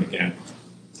environment again.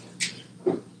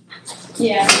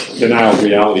 Yeah. Denial of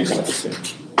reality kind of thing.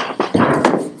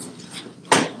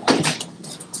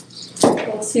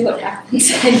 We'll see what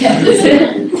happens, I guess.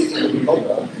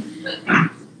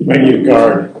 You might need a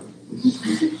guard.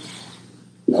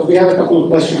 We have a couple of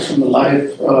questions from the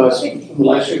live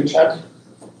stream chat.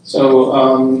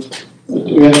 So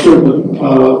we have two of them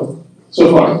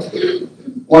so far.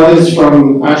 One is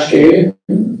from Ash K.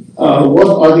 What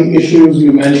are the issues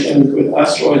you mentioned with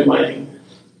asteroid mining?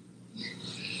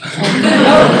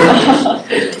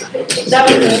 That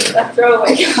was a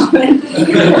throwaway comment.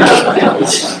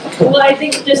 Well, I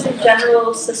think just in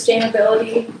general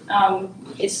sustainability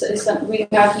is we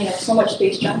have, you know, so much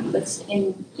space junk that's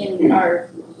in our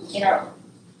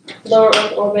lower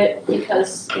Earth orbit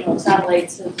because, you know,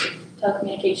 satellites and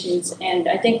telecommunications, and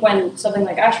I think when something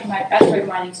like asteroid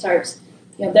mining starts,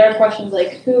 you know, there are questions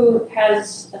like who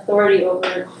has authority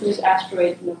over whose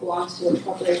asteroid, you know, belongs to which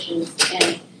corporations,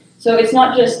 and so it's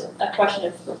not just a question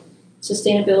of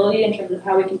sustainability in terms of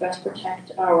how we can best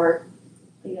protect our,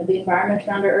 you know, the environment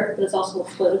around our Earth, but it's also a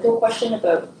political question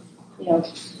about, you know,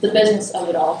 the business of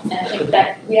it all. And I think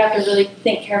that we have to really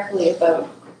think carefully about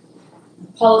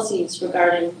policies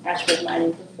regarding asteroid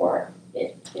mining before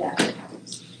it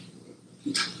happens.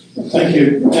 Thank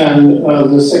you. And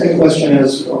the second question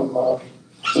is from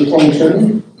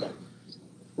Chen.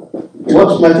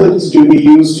 What methods do we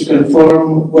use to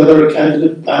confirm whether a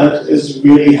candidate planet is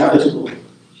really habitable?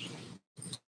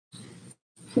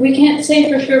 We can't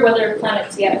say for sure whether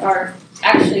planets yet are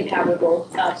actually habitable.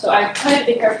 So I try to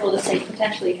be careful to say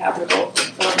potentially habitable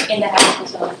or in the habitable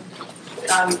zone.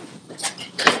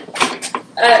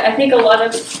 I think a lot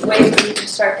of ways that you can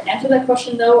start to answer that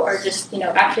question, though, are just, you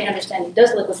know, actually understanding,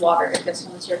 does liquid water exist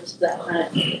on the surface of that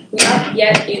planet? We aren't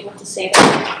yet able to say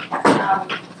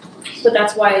that. But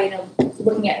that's why, you know,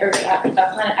 looking at Earth,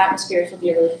 planet atmospheres will be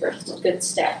a really first good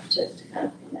step to kind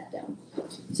of pin that down.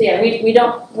 So yeah,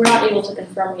 we're not able to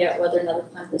confirm yet whether another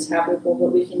planet is habitable,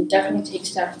 but we can definitely take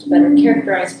steps to better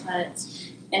characterize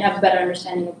planets and have a better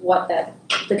understanding of what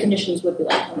the conditions would be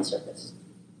like on the surface.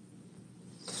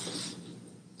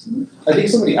 I think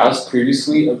somebody asked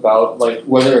previously about like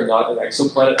whether or not an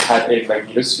exoplanet had a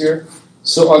magnetosphere.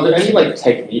 So are there any like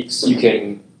techniques you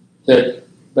can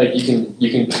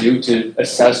do to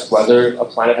assess whether a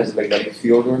planet has a magnetic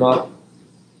field or not?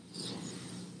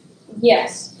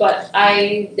 Yes, but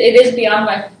it is beyond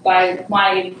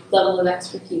my level of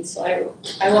expertise, so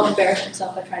I won't embarrass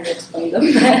myself by trying to explain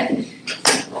them.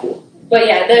 But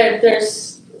yeah,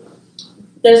 there's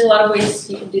a lot of ways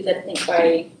you can do that, I think,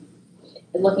 by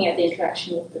looking at the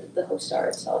interaction with the host star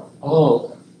itself.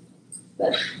 Oh.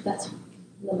 But that's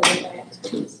limiting my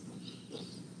expertise.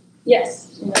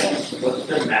 Yes. What's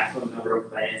the maximum number of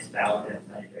planets found in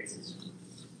planetary systems?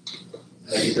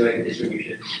 Are you doing a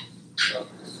distribution?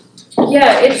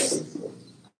 Yeah, it's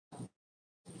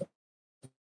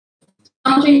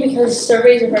challenging because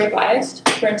surveys are very biased.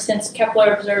 For instance,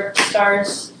 Kepler observed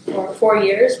stars for 4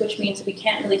 years, which means we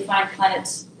can't really find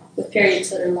planets with periods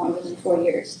that are longer than 4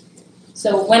 years.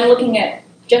 So when looking at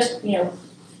just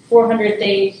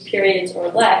 400-day periods or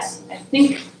less, I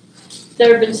think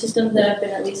there have been systems that have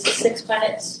been at least 6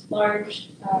 planets large.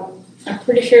 I'm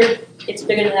pretty sure it's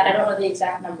bigger than that. I don't know the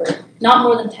exact number. Not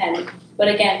more than 10, but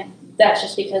again, that's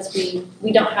just because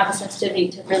we don't have the sensitivity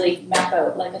to really map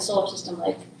out like a solar system,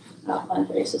 like a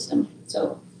planetary system.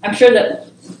 So I'm sure that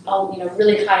all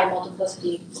really high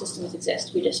multiplicity systems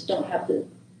exist. We just don't have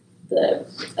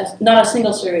not a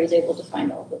single survey is able to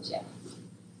find all of those yet.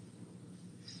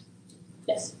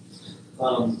 Yes.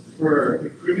 For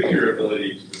improving your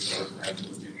ability to discover planets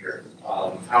in the future,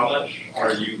 how much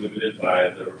are you limited by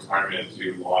the requirement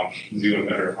to launch new and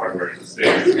better hardware into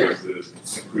space versus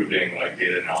improving like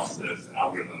data analysis and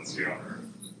algorithms here on Earth?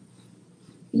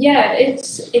 Yeah,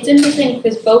 it's interesting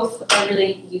because both are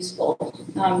really useful.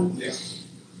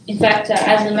 In fact,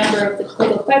 as a member of the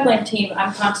clinical pipeline team,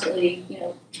 I'm constantly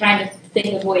trying to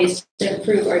think of ways to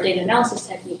improve our data analysis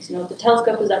techniques. The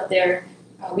telescope is up there.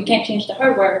 We can't change the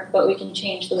hardware, but we can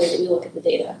change the way that we look at the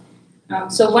data.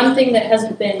 So one thing that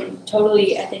hasn't been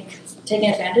totally, I think, taken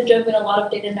advantage of in a lot of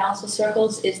data analysis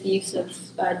circles is the use of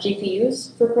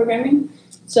GPUs for programming.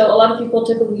 So a lot of people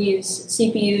typically use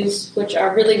CPUs, which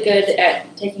are really good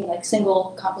at taking like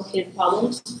single complicated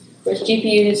problems, whereas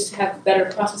GPUs have better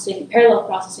parallel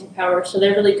processing power, so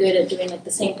they're really good at doing like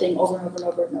the same thing over and over and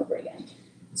over and over again.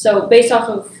 So based off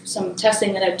of some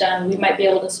testing that I've done, we might be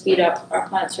able to speed up our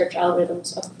planet search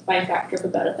algorithms by a factor of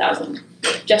about 1,000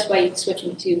 just by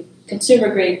switching to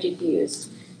consumer-grade GPUs.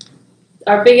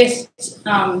 Our biggest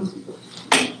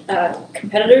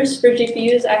competitors for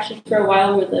GPUs actually for a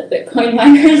while were the Bitcoin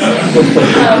miners,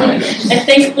 and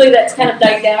thankfully that's kind of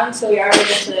died down. So we are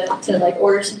able to like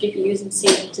order some GPUs and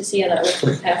see how that works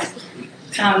with tests.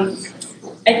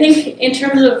 I think in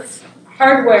terms of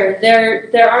hardware,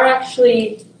 there are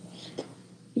actually,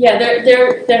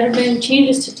 there have been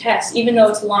changes to TESS. Even though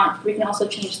it's launched, we can also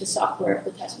change the software of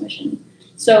the TESS mission.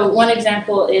 So one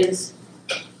example is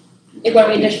when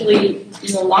we initially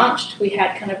launched, we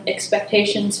had kind of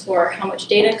expectations for how much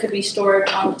data could be stored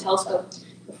on the telescope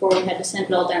before we had to send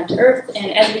it all down to Earth.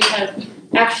 And as we kind of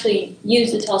actually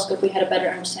used the telescope, we had a better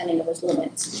understanding of its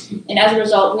limits. And as a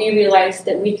result, we realized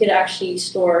that we could actually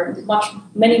store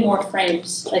many more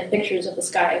frames, like pictures of the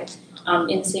sky,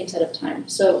 in the same set of time.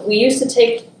 So we used to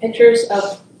take pictures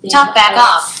of the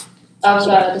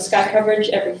sky coverage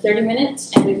every 30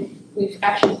 minutes, and we've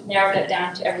actually narrowed it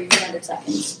down to every 200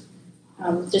 seconds.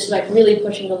 Just like really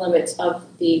pushing the limits of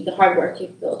the hardware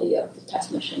capability of the TESS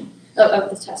mission, of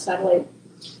the TESS satellite.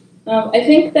 I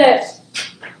think that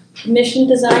mission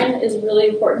design is really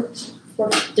important for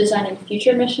designing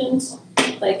future missions.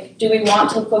 Like, do we want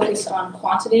to focus on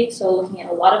quantity, so looking at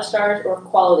a lot of stars, or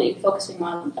quality, focusing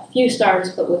on a few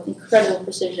stars but with incredible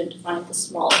precision to find the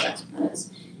smallest exoplanets?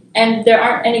 And there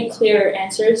aren't any clear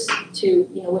answers to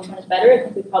which one is better. I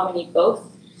think we probably need both.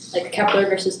 Like Kepler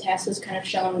versus TESS has kind of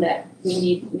shown that we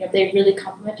need, they really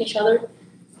complement each other.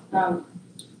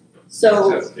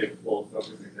 So TESS capable of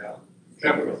focusing down.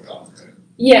 Kepler's gone, right?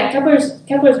 Yeah, Kepler's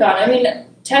gone. I mean,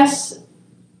 TESS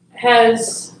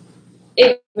has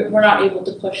we're not able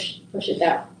to push it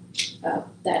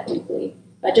that deeply,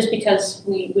 just because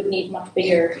we would need much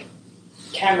bigger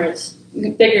cameras,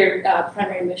 bigger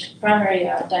primary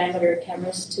diameter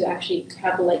cameras to actually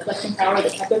have the light collecting power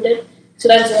that Kepler did. So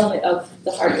that's the limit of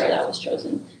the hardware that was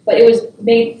chosen. But it was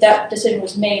made, that decision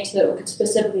was made so that we could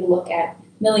specifically look at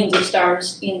millions of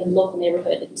stars in the local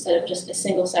neighborhood instead of just a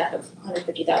single set of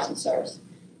 150,000 stars.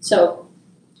 So,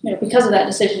 because of that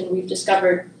decision, we've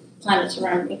discovered planets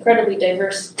around incredibly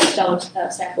diverse stellar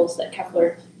samples that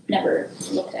Kepler never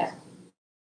looked at.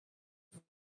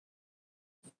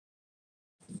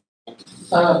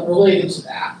 Related to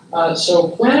that, so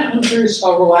Planet Hunters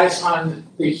relies on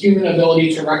the human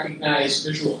ability to recognize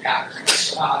visual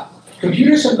patterns.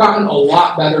 Computers have gotten a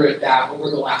lot better at that over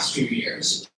the last few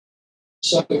years.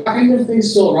 So are that kind of thing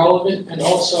still relevant? And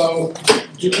also,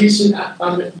 do we see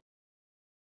for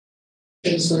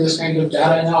this kind of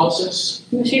data analysis?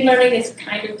 Machine learning is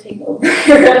kind of taking over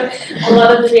a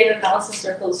lot of the data analysis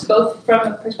circles, both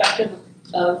from a perspective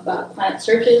of planet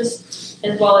searches,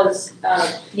 as well as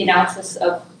the analysis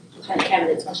of planet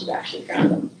candidates once you've actually found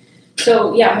them.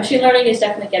 So yeah, machine learning is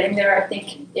definitely getting there. I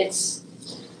think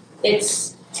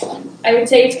I would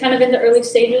say it's kind of in the early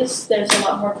stages. There's a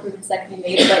lot more improvements that can be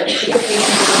made, but the applications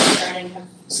of machine learning have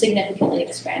significantly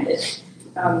expanded.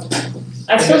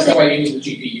 That's why you need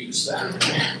the GPUs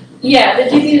then. Yeah, the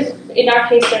GPUs in our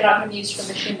case, they're not going to be used for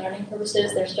machine learning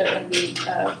purposes. They're still going to be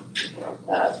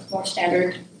more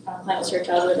standard planet search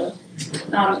algorithm.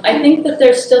 I think that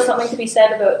there's still something to be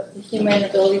said about the human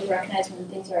ability to recognize when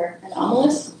things are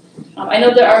anomalous. I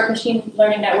know there are machine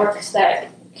learning networks that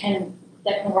can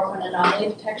work on anomaly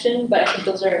detection, but I think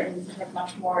those are in kind of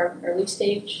much more early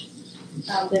stage.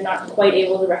 They're not quite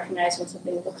able to recognize when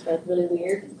something looks like really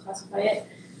weird and classify it.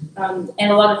 And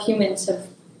a lot of humans have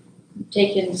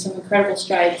taken some incredible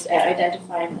strides at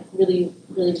identifying like really,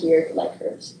 really weird light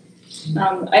curves.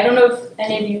 I don't know if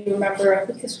any of you remember, I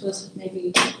think this was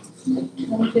maybe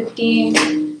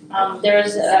 2015, there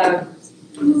was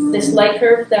this light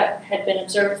curve that had been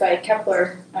observed by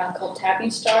Kepler called Tabby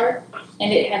star,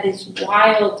 and it had these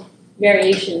wild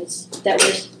variations that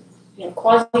were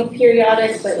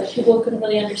quasi-periodic, but like people couldn't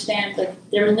really understand. Like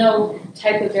there was no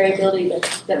type of variability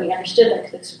that we understood that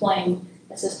could explain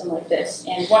a system like this.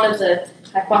 And one of the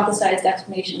hypothesized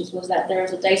explanations was that there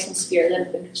was a Dyson sphere that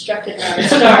had been constructed around the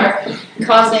star,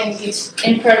 causing these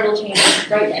incredible changes in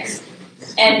brightness.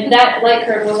 And that light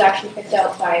curve was actually picked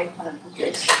out by planet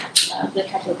hunters, the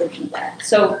Kepler version of that.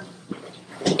 So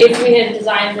if we had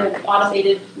designed an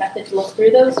automated method to look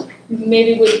through those,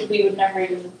 maybe we would never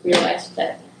even realize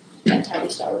that Tabby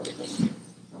star was a thing.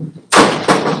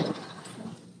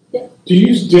 Yeah. Do you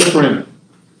use different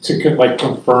to like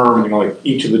confirm, like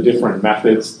each of the different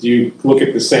methods? Do you look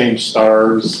at the same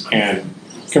stars and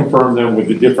confirm them with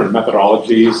the different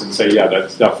methodologies and say, yeah,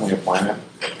 that's definitely a planet?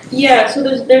 Yeah, so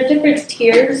there are different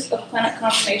tiers of planet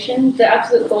confirmation. The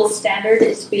absolute gold standard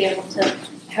is to be able to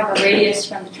have a radius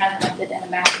from the transit method and a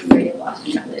maximum radial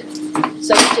velocity method.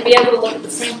 So to be able to look at the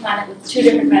same planet with two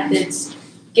different methods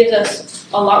gives us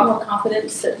a lot more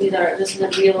confidence that this is a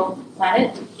real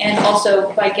planet, and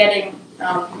also by getting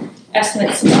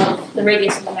estimates of the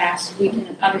radius and the mass, we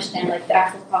can understand like the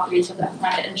actual properties of that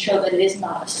planet and show that it is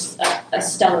not a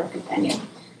stellar companion.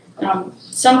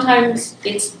 Sometimes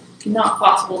it's not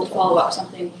possible to follow up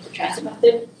something with the transit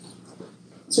method.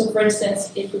 So for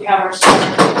instance, if we have our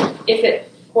star, if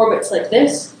it orbits like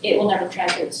this, it will never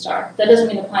transit the star. That doesn't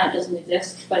mean the planet doesn't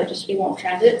exist, but it won't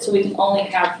transit, so we can only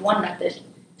have one method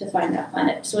to find that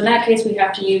planet. So in that case, we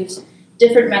have to use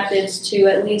different methods to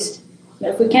at least,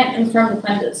 if we can't confirm the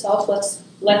planet itself,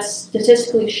 let's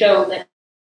statistically show that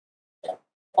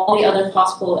all the other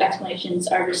possible explanations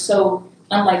are just so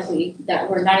unlikely that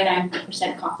we're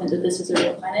 99% confident that this is a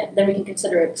real planet, then we can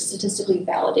consider it statistically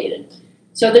validated.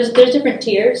 So there's different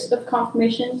tiers of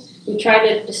confirmation. We try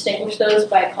to distinguish those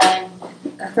by calling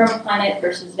confirmed planet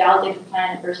versus validated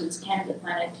planet versus candidate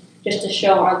planet, just to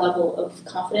show our level of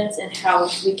confidence and how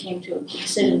we came to a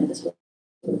decision that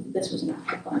this was an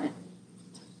actual planet.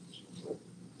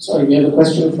 Sorry, we have a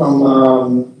question from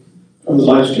the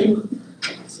live stream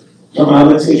from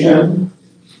Alex Ishan.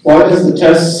 Why does the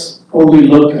TESS only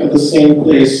look at the same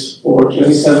place for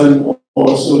 27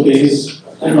 or so days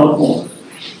and not more?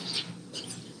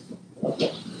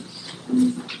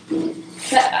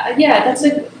 Yeah, that's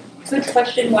a good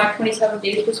question why 27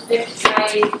 days was picked.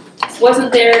 I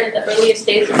wasn't there in the earliest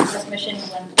days of the TESS mission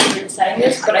when we were deciding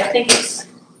this, but I think it's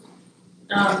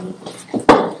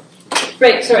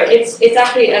it's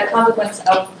actually a consequence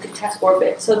of the TESS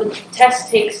orbit. So the TESS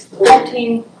takes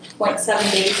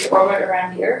 14.7 days to orbit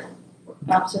around the Earth.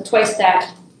 So twice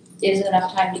that is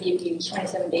enough time to give you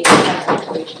 27 days of TESS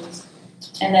observations.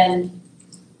 And then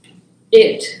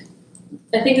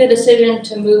I think the decision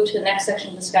to move to the next section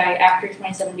of the sky after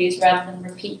 27 days rather than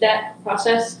repeat that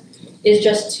process is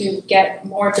just to get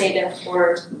more data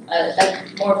for a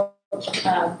more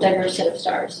diverse set of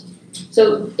stars.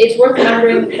 So it's worth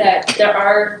remembering that there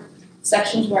are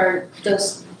sections where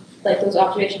those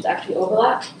observations actually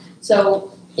overlap.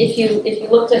 So if you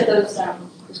looked at those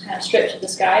kind of strips of the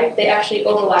sky, they actually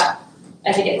overlap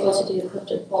as you get closer to the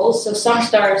ecliptic poles. So some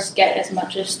stars get as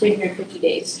much as 350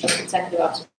 days of consecutive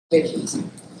observations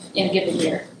in a given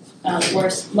year,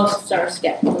 whereas most stars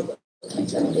get more than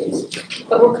 27 days.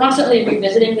 But we're constantly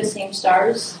revisiting the same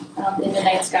stars in the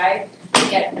night sky to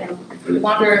get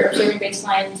longer observing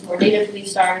baselines, more data for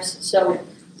these stars. So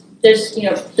there's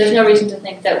no reason to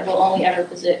think that we'll only ever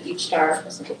visit each star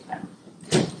a single time.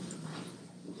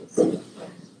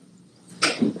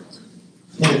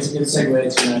 Yeah, it's a good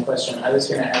segue to my question. I was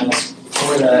going to ask,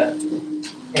 for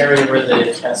the area where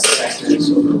the TESS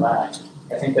sectors overlap,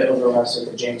 I think that overlaps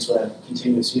with the James Webb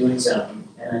Continuous Viewing Zone,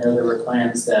 and I know there were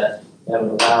plans that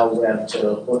would allow Webb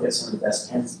to look at some of the best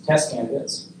TESS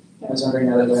candidates. I was wondering,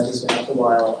 now that Webb has been up a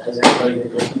while, has anybody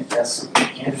been looking at TESS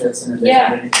candidates and if they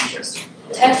have any interest?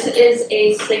 TESS is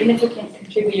a significant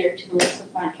contributor to lists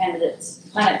of planets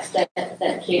that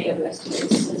JWST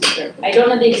is observed. I don't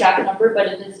know the exact number, but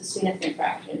it is a significant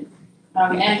fraction.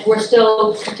 And we're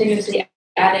still continuously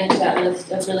adding to that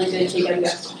list of really good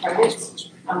JWST targets,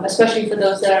 especially for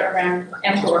those that are around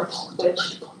M dwarfs,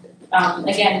 which,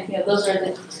 again, those are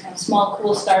the kind of small,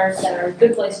 cool stars that are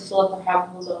good places to look for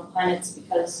habitable zone planets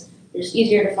because they're just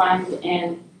easier to find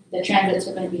and the transits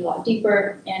are going to be a lot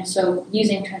deeper. And so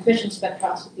using transmission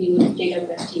spectroscopy with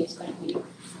JWST is going to be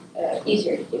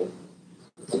easier to do.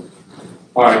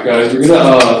 All right, guys, we're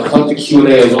gonna cut the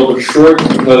Q&A a little bit short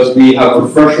because we have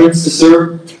refreshments to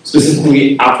serve,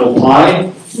 specifically apple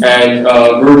pie and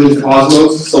virgin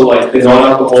cosmos. So like the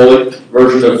non-alcoholic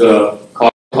version of the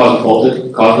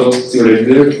cosmopolitan cosmos. See what I did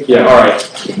there? Yeah. All right.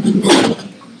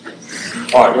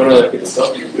 All right. You wanna get this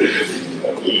up?